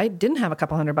on, I didn't have a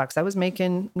couple $100. I was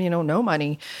making, no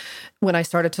money when I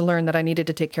started to learn that I needed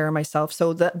to take care of myself.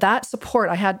 So that support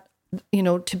I had,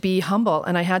 to be humble.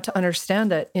 And I had to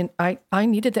understand that I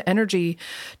needed the energy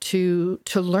to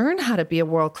learn how to be a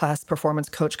world-class performance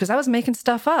coach, because I was making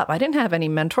stuff up. I didn't have any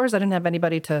mentors. I didn't have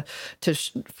anybody to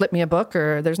flip me a book,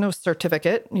 or there's no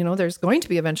certificate. There's going to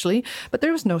be eventually, but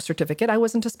there was no certificate. I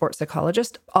wasn't a sports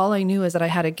psychologist. All I knew is that I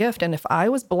had a gift. And if I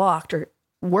was blocked or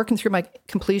working through my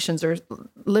completions or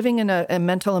living in a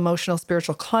mental, emotional,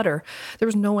 spiritual clutter, there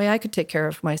was no way I could take care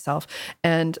of myself.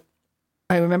 And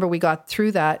I remember we got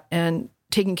through that, and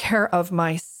taking care of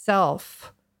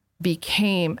myself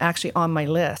became actually on my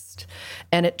list,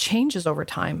 and it changes over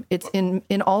time. It's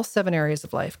in all 7 areas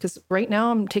of life, because right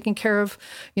now I'm taking care of,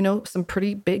 some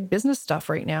pretty big business stuff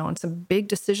right now, and some big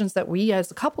decisions that we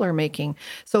as a couple are making.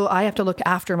 So I have to look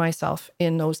after myself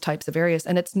in those types of areas.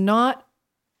 And it's not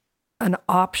an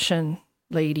option,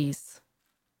 ladies.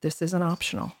 This isn't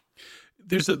optional.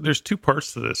 There's 2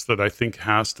 parts to this that I think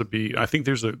has to be. I think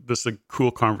there's a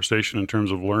cool conversation in terms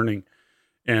of learning,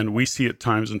 and we see it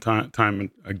time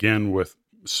and again with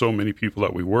so many people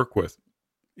that we work with.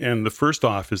 And the first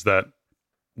off is that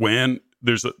when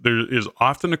there is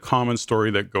often a common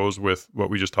story that goes with what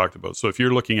we just talked about. So if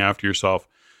you're looking after yourself,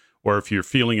 or if you're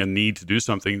feeling a need to do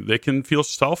something, they can feel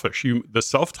selfish. The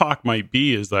self-talk might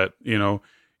be is that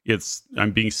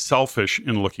I'm being selfish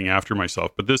in looking after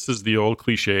myself. But this is the old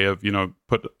cliche of,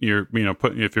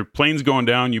 if your plane's going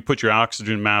down, you put your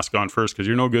oxygen mask on first, because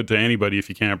you're no good to anybody if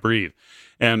you can't breathe.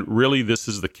 And really, this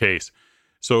is the case.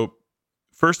 So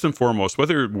first and foremost,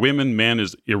 whether women, men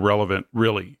is irrelevant,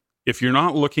 really. If you're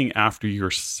not looking after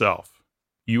yourself,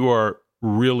 you are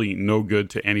really no good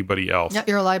to anybody else. Yeah,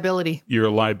 you're a liability. You're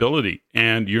a liability,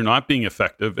 and you're not being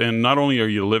effective. And not only are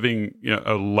you living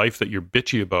a life that you're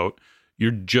bitchy about, you're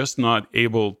just not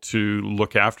able to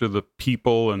look after the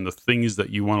people and the things that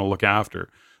you want to look after.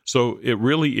 So it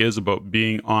really is about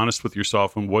being honest with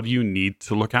yourself and what do you need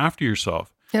to look after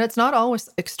yourself. And it's not always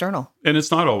external.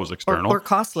 Or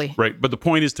costly. Right. But the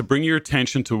point is to bring your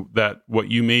attention to that, what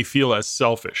you may feel as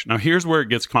selfish. Now, here's where it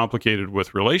gets complicated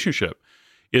with relationship,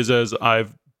 is as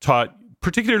I've taught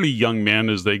particularly young men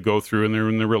as they go through and they're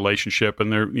in their relationship,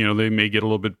 and they may get a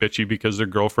little bit bitchy because their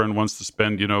girlfriend wants to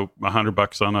spend,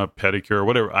 $100 on a pedicure or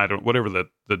whatever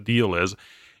the deal is.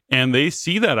 And they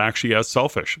see that actually as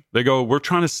selfish. They go, we're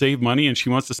trying to save money and she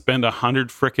wants to spend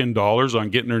 $100 on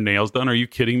getting her nails done. Are you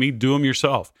kidding me? Do them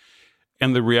yourself.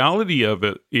 And the reality of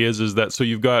it is that, so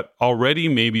you've got already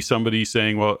maybe somebody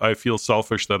saying, well, I feel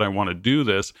selfish that I want to do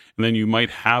this. And then you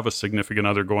might have a significant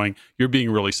other going, you're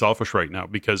being really selfish right now,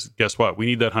 because guess what? We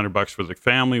need that $100 for the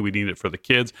family. We need it for the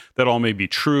kids. That all may be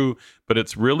true, but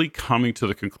it's really coming to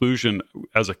the conclusion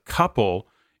as a couple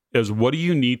is, what do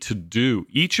you need to do,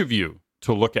 each of you,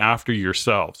 to look after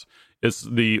yourselves? It's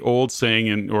the old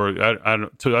saying,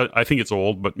 I think it's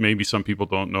old, but maybe some people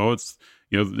don't know. It's,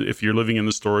 if you're living in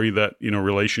the story that,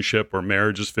 relationship or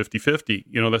marriage is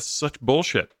 50-50, that's such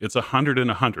bullshit. It's 100 and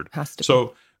 100. Has to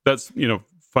so that's,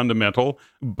 fundamental.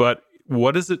 But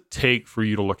what does it take for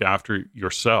you to look after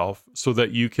yourself so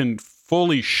that you can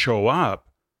fully show up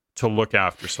to look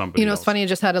after somebody else? It's funny. I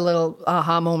just had a little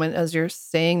aha moment as you're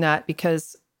saying that,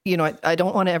 because, I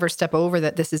don't want to ever step over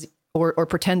that this is, or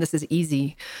pretend this is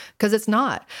easy, because it's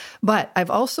not. But I've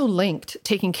also linked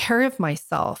taking care of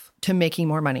myself to making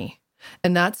more money.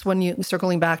 And that's when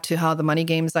circling back to how the money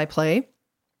games I play,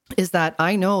 is that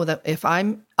I know that if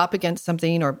I'm up against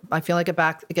something, or I feel like a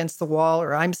back against the wall,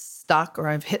 or I'm stuck, or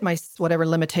I've hit my whatever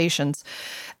limitations,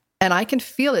 and I can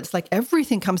feel it. It's like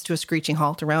everything comes to a screeching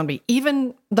halt around me.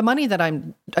 Even the money that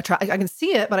I'm attracting, I can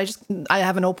see it, but I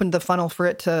haven't opened the funnel for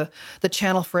it the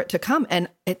channel for it to come. And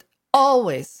it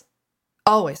always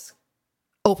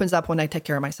opens up when I take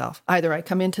care of myself. Either I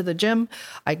come into the gym,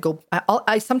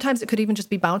 sometimes it could even just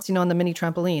be bouncing on the mini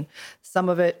trampoline. Some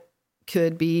of it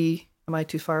could be, am I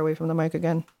too far away from the mic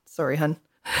again? Sorry, hun.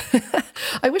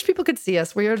 I wish people could see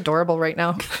us. We're adorable right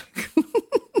now.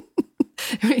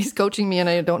 He's coaching me and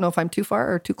I don't know if I'm too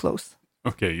far or too close.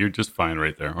 Okay, you're just fine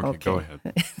right there. Okay. Go ahead.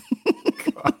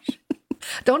 Gosh.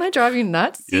 Don't I drive you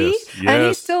nuts? See? Yes. And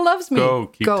he still loves me.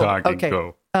 Keep talking. Okay.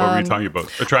 Go. What were you talking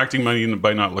about? Attracting money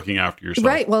by not looking after yourself.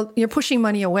 Right. Well, you're pushing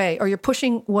money away, or you're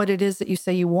pushing what it is that you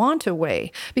say you want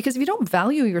away. Because if you don't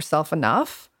value yourself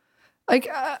enough, like,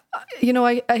 I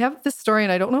have this story,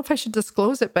 and I don't know if I should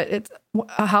disclose it, but it's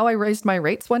how I raised my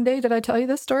rates one day. Did I tell you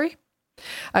this story?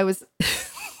 I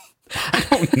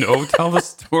don't know. Tell the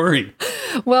story.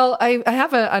 Well, I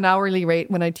have an hourly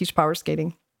rate when I teach power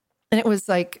skating. And it was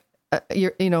like,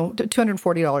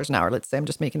 $240 an hour. Let's say, I'm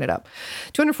just making it up.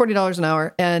 $240 an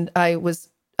hour. And I was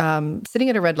sitting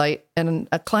at a red light, and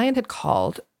a client had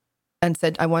called and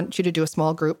said, I want you to do a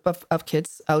small group of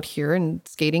kids out here and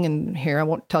skating, and here, I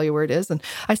won't tell you where it is. And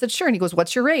I said, sure. And he goes,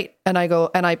 what's your rate? And I go,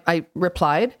 and I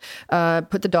replied,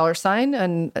 put the dollar sign,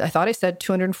 and I thought I said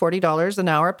 $240 an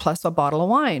hour plus a bottle of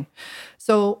wine.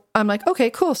 So I'm like, okay,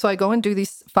 cool. So I go and do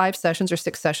these 5 sessions or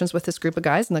 6 sessions with this group of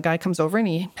guys. And the guy comes over and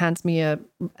he hands me a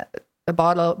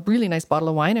really nice bottle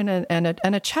of wine and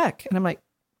a check. And I'm like,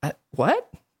 what?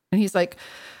 And he's like,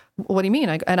 what do you mean?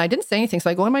 And I didn't say anything. So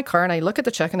I go in my car and I look at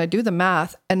the check and I do the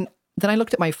math. And then I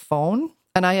looked at my phone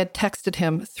and I had texted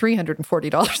him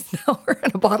 $340 an hour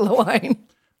and a bottle of wine.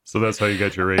 So that's how you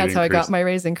got your raise increase. That's how I got my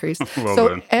raise increase. Well so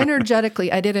done.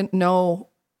 Energetically, I didn't know.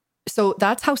 So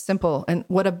that's how simple and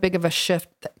what a big of a shift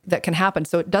that can happen.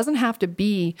 So it doesn't have to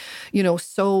be,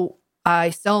 so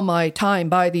I sell my time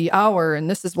by the hour and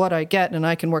this is what I get and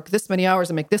I can work this many hours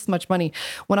and make this much money.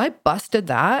 When I busted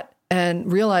that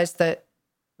and realized that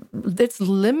it's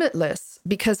limitless,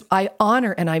 because I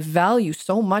honor and I value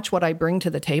so much what I bring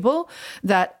to the table,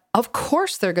 that of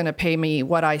course they're going to pay me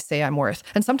what I say I'm worth.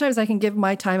 And sometimes I can give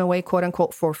my time away, quote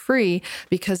unquote, for free,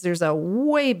 because there's a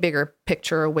way bigger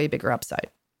picture, a way bigger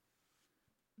upside.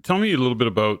 Tell me a little bit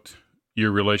about your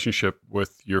relationship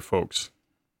with your folks.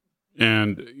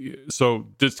 And so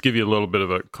just to give you a little bit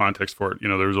of a context for it,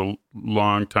 there was a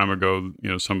long time ago,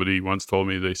 somebody once told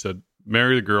me, they said,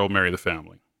 marry the girl, marry the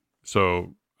family.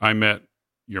 So I met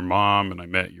your mom and I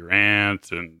met your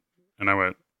aunt and I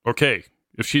went, okay,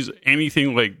 if she's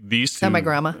anything like these two. And my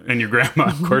grandma. And your grandma,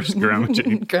 of course, Grandma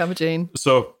Jane. Grandma Jane.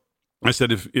 So I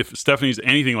said, if Steffany's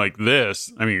anything like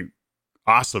this,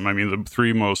 awesome. The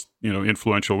 3 most,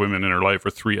 influential women in her life,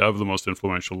 or 3 of the most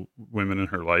influential women in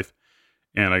her life.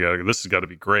 And this has got to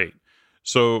be great.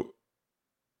 So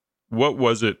what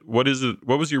was it? What is it?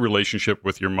 What was your relationship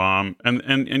with your mom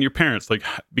and your parents? Like,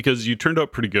 because you turned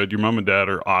out pretty good. Your mom and dad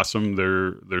are awesome.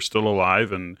 They're still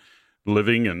alive and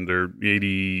living, and they're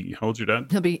 80. How old's your dad?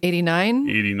 He'll be 89.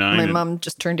 89. My mom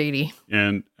just turned 80.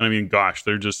 And gosh,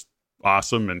 they're just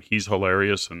awesome. And he's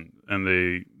hilarious. And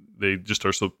they just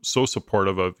are so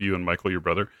supportive of you and Michael, your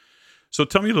brother. So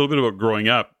tell me a little bit about growing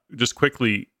up, just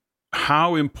quickly.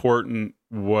 How important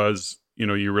was,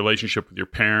 your relationship with your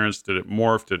parents? Did it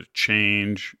morph? Did it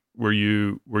change? Were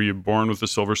you born with a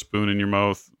silver spoon in your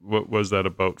mouth? What was that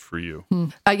about for you?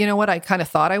 You know what? I kind of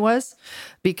thought I was,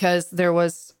 because there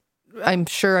was, I'm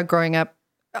sure growing up,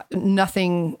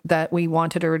 nothing that we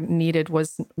wanted or needed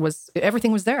was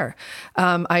everything was there.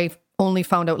 I only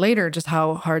found out later just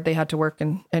how hard they had to work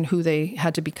and who they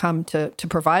had to become to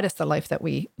provide us the life that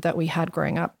we had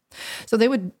growing up. So they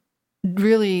would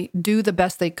really do the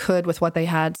best they could with what they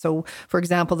had. So, for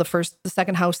example, the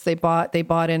second house they bought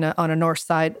on a north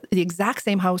side. The exact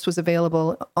same house was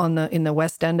available in the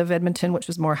west end of Edmonton, which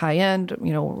was more high end,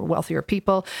 wealthier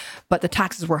people, but the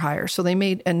taxes were higher. So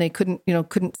they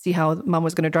couldn't see how mom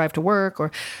was going to drive to work,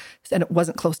 and it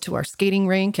wasn't close to our skating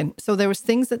rink. And so there was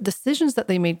decisions that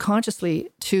they made consciously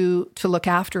to look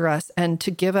after us and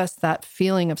to give us that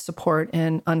feeling of support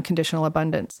and unconditional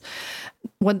abundance.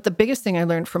 The biggest thing I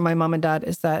learned from my mom and dad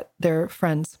is that they're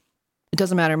friends. It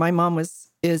doesn't matter. My mom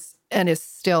is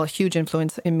still a huge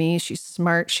influence in me. She's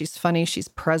smart. She's funny. She's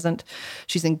present.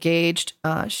 She's engaged.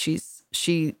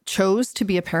 She chose to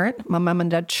be a parent. My mom and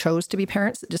dad chose to be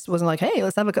parents. It just wasn't like, hey,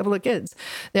 let's have a couple of kids.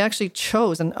 They actually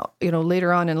chose. And,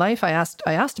 later on in life, I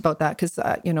asked about that because,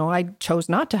 I chose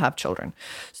not to have children.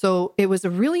 So it was a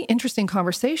really interesting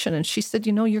conversation. And she said,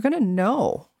 you're going to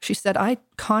know. She said, I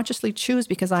consciously choose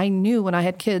because I knew when I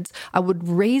had kids, I would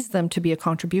raise them to be a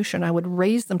contribution. I would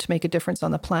raise them to make a difference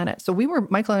on the planet. So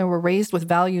Michael and I were raised with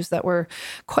values that were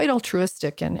quite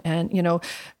altruistic and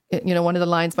one of the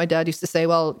lines my dad used to say,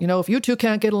 well, if you two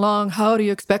can't get along, how do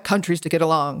you expect countries to get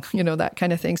along? That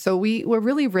kind of thing. So we were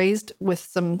really raised with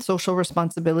some social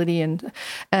responsibility and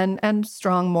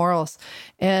strong morals.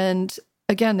 And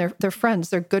again, they're friends.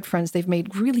 They're good friends. They've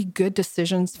made really good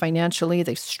decisions financially.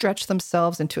 They've stretched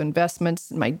themselves into investments.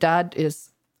 My dad is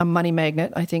a money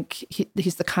magnet. I think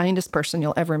he's the kindest person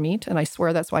you'll ever meet. And I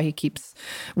swear that's why he keeps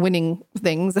winning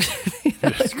things.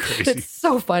 That's crazy. It's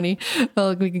so funny.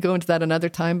 Well, we can go into that another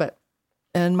time,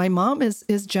 and my mom is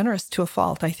generous to a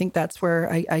fault. I think that's where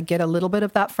I get a little bit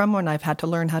of that from when I've had to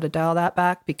learn how to dial that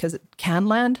back because it can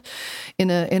land in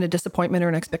a disappointment or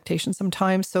an expectation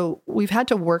sometimes. So we've had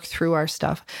to work through our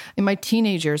stuff. In my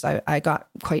teenage years, I got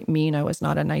quite mean. I was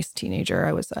not a nice teenager.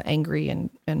 I was angry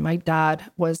and my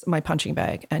dad was my punching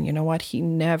bag. And you know what? He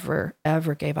never,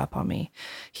 ever gave up on me.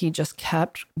 He just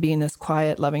kept being this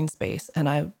quiet, loving space. And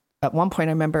at one point,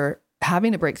 I remember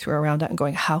having a breakthrough around that and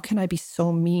going, how can I be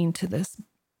so mean to this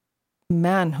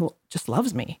man who just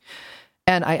loves me?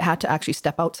 And I had to actually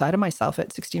step outside of myself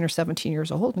at 16 or 17 years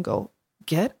old and go,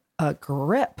 get a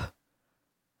grip.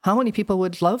 How many people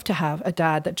would love to have a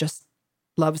dad that just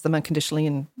loves them unconditionally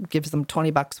and gives them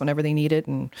 $20 whenever they need it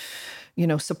and,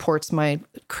 supports my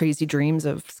crazy dreams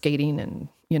of skating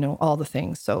and, all the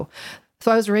things. So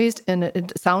I was raised in,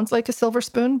 it sounds like a silver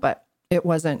spoon, but it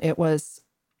wasn't. It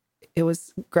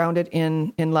was grounded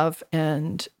in love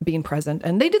and being present.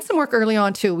 And they did some work early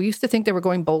on too. We used to think they were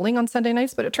going bowling on Sunday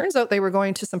nights, but it turns out they were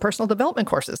going to some personal development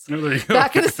courses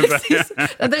back in the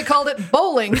 60s. And they called it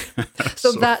bowling.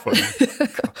 So that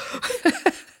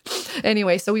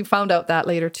anyway, so we found out that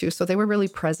later too. So they were really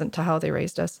present to how they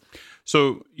raised us.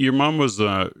 So your mom was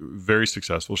very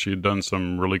successful. She had done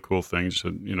some really cool things.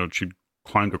 She'd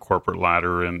climbed a corporate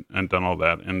ladder and done all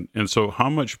that. And so how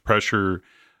much pressure,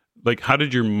 how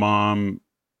did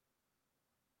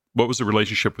what was the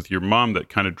relationship with your mom that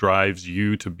kind of drives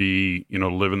you to be,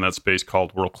 live in that space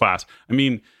called world class? I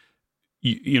mean,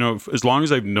 as long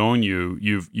as I've known you,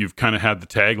 you've kind of had the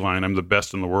tagline, I'm the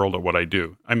best in the world at what I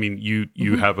do. I mean,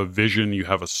 you have a vision, you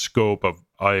have a scope of,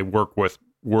 I work with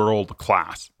world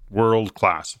class, world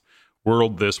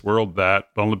this, world that,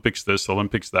 Olympics this,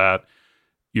 Olympics that.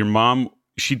 Your mom,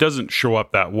 she doesn't show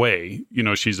up that way.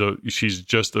 She's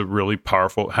just a really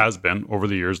powerful, has been over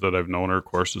the years that I've known her, of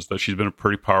course, is that she's been a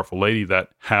pretty powerful lady that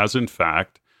has in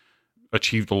fact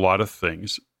achieved a lot of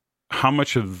things. How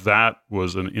much of that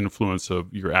was an influence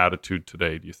of your attitude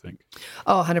today, do you think?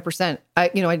 Oh, 100%.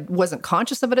 I wasn't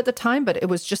conscious of it at the time, but it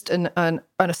was just an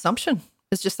assumption.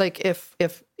 It's just like, if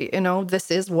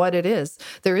this is what it is,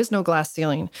 there is no glass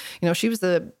ceiling. She was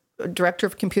the director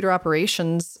of computer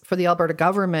operations for the Alberta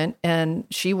government, and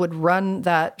she would run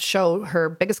that show. Her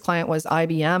biggest client was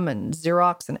IBM and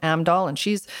Xerox and Amdahl, and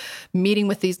she's meeting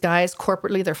with these guys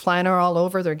corporately. They're flying her all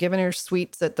over. They're giving her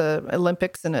suites at the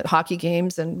Olympics and at hockey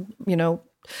games, and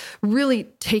really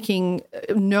taking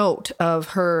note of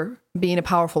her being a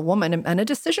powerful woman and a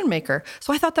decision maker.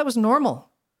 So I thought that was normal.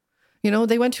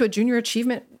 They went to a junior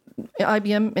achievement.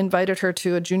 IBM invited her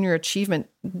to a junior achievement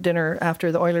dinner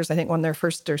after the Oilers, I think, won their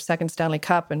first or second Stanley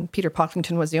Cup. And Peter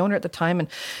Pocklington was the owner at the time. And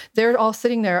they're all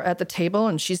sitting there at the table,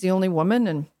 and she's the only woman.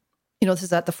 And, this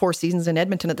is at the Four Seasons in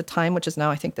Edmonton at the time, which is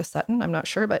now, I think, the Sutton. I'm not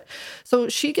sure. But so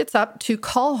she gets up to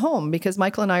call home because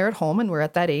Michael and I are at home, and we're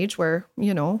at that age where,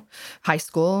 high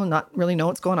school, not really know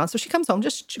what's going on. So she comes home,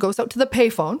 she goes out to the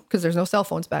payphone because there's no cell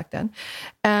phones back then.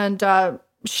 And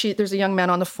there's a young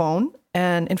man on the phone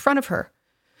and in front of her.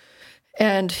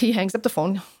 And he hangs up the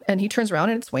phone and he turns around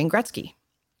and it's Wayne Gretzky.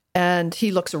 And he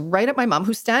looks right at my mom,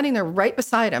 who's standing there right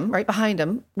beside him, right behind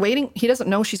him, waiting. He doesn't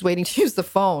know she's waiting to use the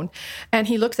phone. And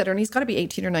he looks at her, and he's got to be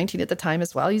 18 or 19 at the time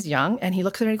as well. He's young. And he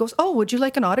looks at her and he goes, "Oh, would you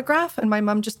like an autograph?" And my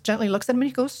mom just gently looks at him and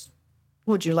he goes,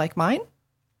 "Would you like mine?"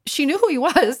 She knew who he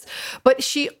was, but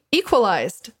she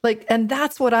equalized. And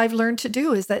that's what I've learned to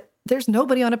do, is that there's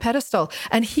nobody on a pedestal.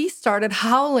 And he started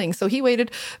howling. So he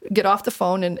waited, get off the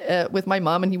phone and with my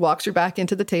mom, and he walks her back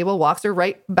into the table, walks her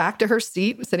right back to her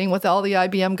seat, sitting with all the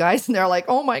IBM guys. And they're like,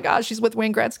 oh my gosh, she's with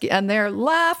Wayne Gretzky. And they're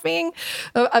laughing.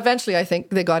 Eventually, I think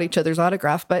they got each other's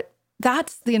autograph. But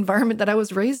that's the environment that I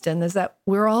was raised in, is that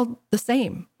we're all the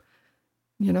same.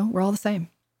 We're all the same.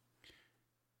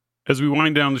 As we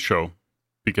wind down the show,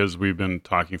 because we've been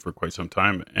talking for quite some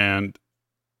time, and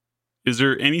is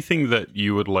there anything that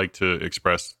you would like to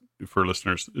express for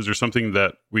listeners? Is there something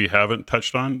that we haven't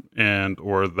touched on,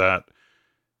 or that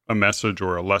a message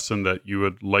or a lesson that you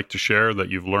would like to share that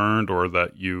you've learned, or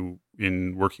that you,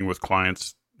 in working with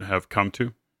clients, have come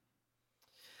to?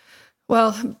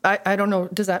 Well, I don't know.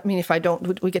 Does that mean if I don't,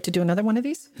 would we get to do another one of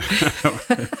these?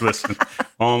 Listen,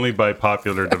 only by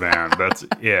popular demand. That's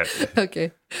it.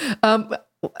 Okay.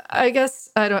 I guess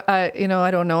I don't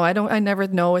know. I never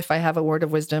know if I have a word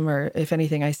of wisdom or if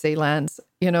anything I say lands.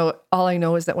 All I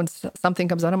know is that when something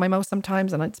comes out of my mouth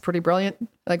sometimes and it's pretty brilliant,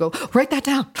 I go, write that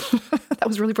down. That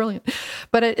was really brilliant.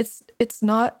 But it's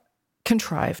not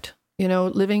contrived.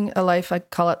 Living a life, I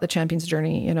call it the champion's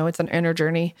journey. It's an inner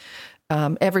journey.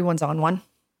 Everyone's on one.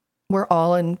 We're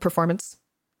all in performance.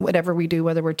 Whatever we do,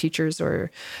 whether we're teachers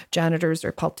or janitors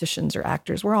or politicians or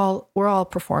actors, we're all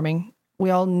performing. We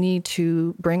all need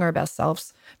to bring our best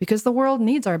selves, because the world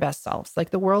needs our best selves. Like,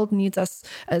 the world needs us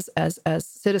as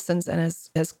citizens and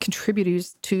as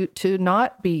contributors to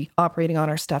not be operating on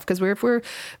our stuff. Because if we're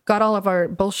got all of our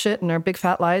bullshit and our big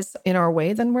fat lies in our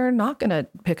way, then we're not going to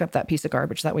pick up that piece of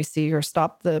garbage that we see, or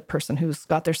stop the person who's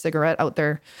got their cigarette out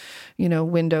their,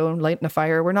 window and lighting a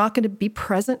fire. We're not going to be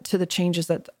present to the changes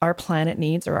that our planet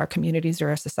needs, or our communities, or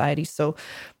our society. So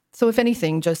if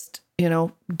anything, just,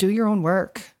 do your own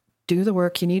work. Do the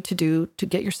work you need to do to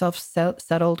get yourself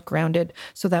settled, grounded,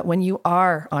 so that when you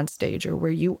are on stage, or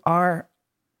where you are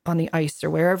on the ice, or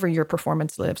wherever your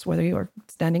performance lives, whether you are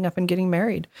standing up and getting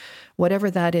married, whatever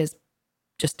that is,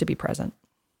 just to be present.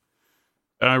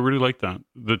 I really like that.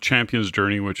 The champion's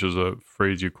journey, which is a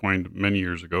phrase you coined many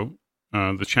years ago.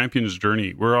 The champion's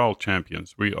journey, we're all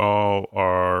champions. We all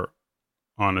are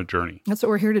on a journey. That's what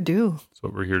we're here to do. That's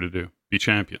what we're here to do. Be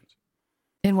champions.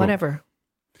 In whatever. Cool.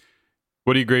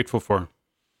 What are you grateful for?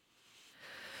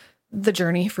 The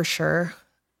journey, for sure.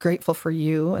 Grateful for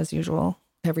you, as usual.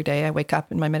 Every day I wake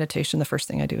up in my meditation, the first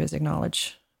thing I do is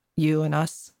acknowledge you and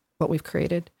us, what we've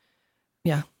created.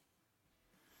 Yeah.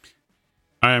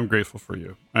 I am grateful for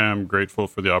you. I am grateful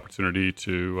for the opportunity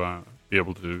to be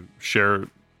able to share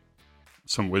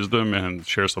some wisdom and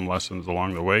share some lessons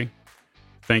along the way.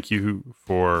 Thank you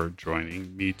for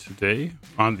joining me today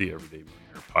on the Everyday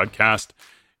Millionaire podcast.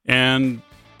 And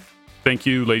thank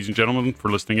you, ladies and gentlemen, for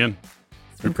listening in.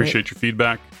 We appreciate your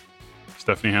feedback.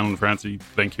 Steffany Hanlen, Francey,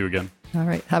 thank you again. All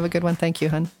right. Have a good one. Thank you,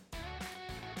 hun.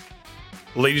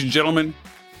 Ladies and gentlemen,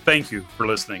 thank you for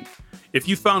listening. If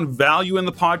you found value in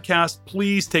the podcast,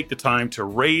 please take the time to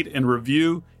rate and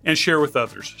review and share with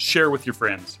others. Share with your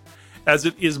friends. As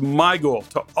it is my goal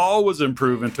to always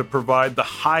improve and to provide the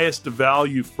highest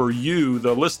value for you,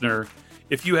 the listener.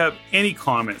 If you have any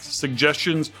comments,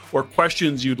 suggestions, or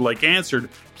questions you'd like answered,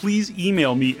 please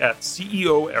email me at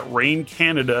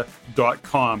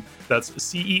ceo@reincanada.com. That's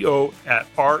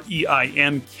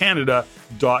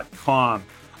ceo@reincanada.com.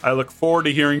 I look forward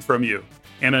to hearing from you.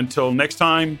 And until next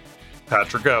time,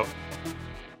 Patrick out.